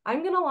tongue.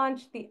 I'm going to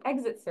launch the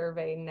exit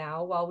survey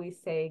now while we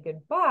say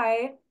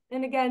goodbye.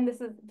 And again,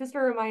 this is just a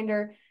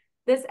reminder,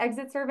 this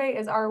exit survey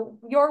is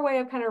your way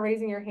of kind of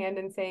raising your hand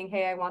and saying,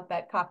 hey, I want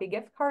that coffee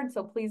gift card.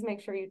 So please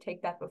make sure you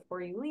take that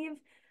before you leave.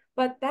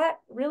 But that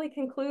really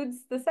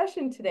concludes the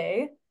session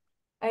today.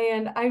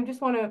 And I'm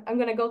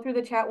going to go through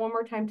the chat one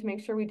more time to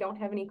make sure we don't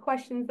have any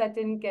questions that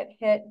didn't get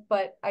hit.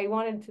 But I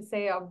wanted to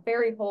say a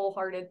very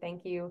wholehearted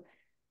thank you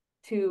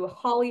to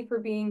Holly for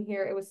being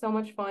here. It was so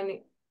much fun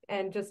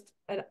and just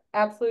an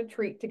absolute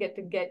treat to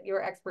get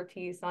your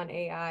expertise on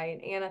AI.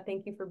 And Anna,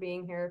 thank you for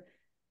being here.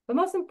 But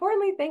most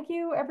importantly, thank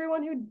you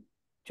everyone who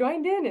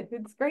joined in.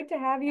 It's great to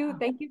have you.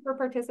 Thank you for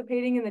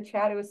participating in the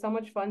chat. It was so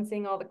much fun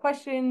seeing all the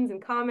questions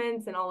and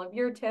comments and all of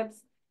your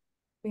tips.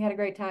 We had a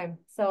great time.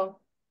 So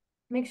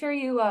make sure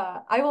you,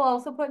 I will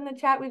also put in the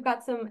chat, we've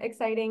got some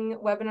exciting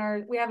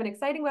webinars. We have an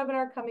exciting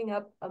webinar coming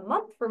up a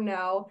month from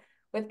now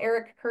with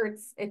Eric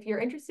Kurtz. If you're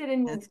interested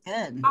in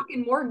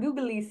talking more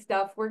googly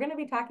stuff, we're going to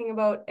be talking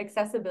about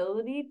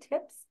accessibility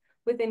tips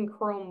within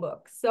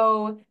Chromebooks.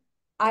 So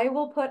I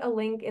will put a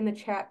link in the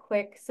chat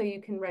quick so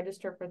you can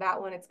register for that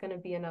one. It's going to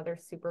be another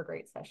super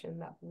great session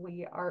that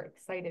we are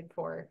excited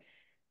for.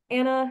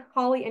 Anna,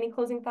 Holly, any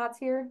closing thoughts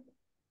here?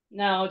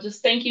 No,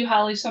 just thank you,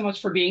 Holly, so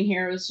much for being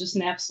here. It was just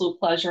an absolute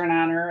pleasure and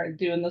honor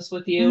doing this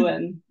with you.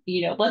 And,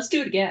 let's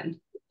do it again.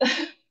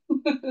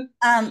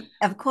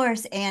 Of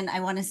course. And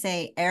I want to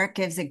say Eric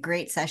gives a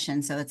great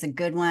session. So it's a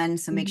good one.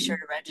 So make sure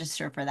to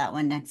register for that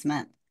one next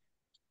month.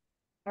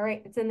 All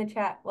right. It's in the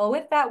chat. Well,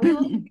 with that,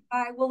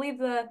 we'll leave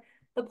the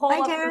poll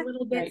up for a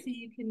little bit so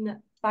you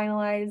can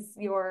finalize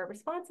your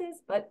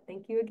responses. But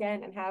thank you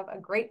again and have a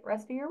great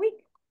rest of your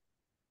week.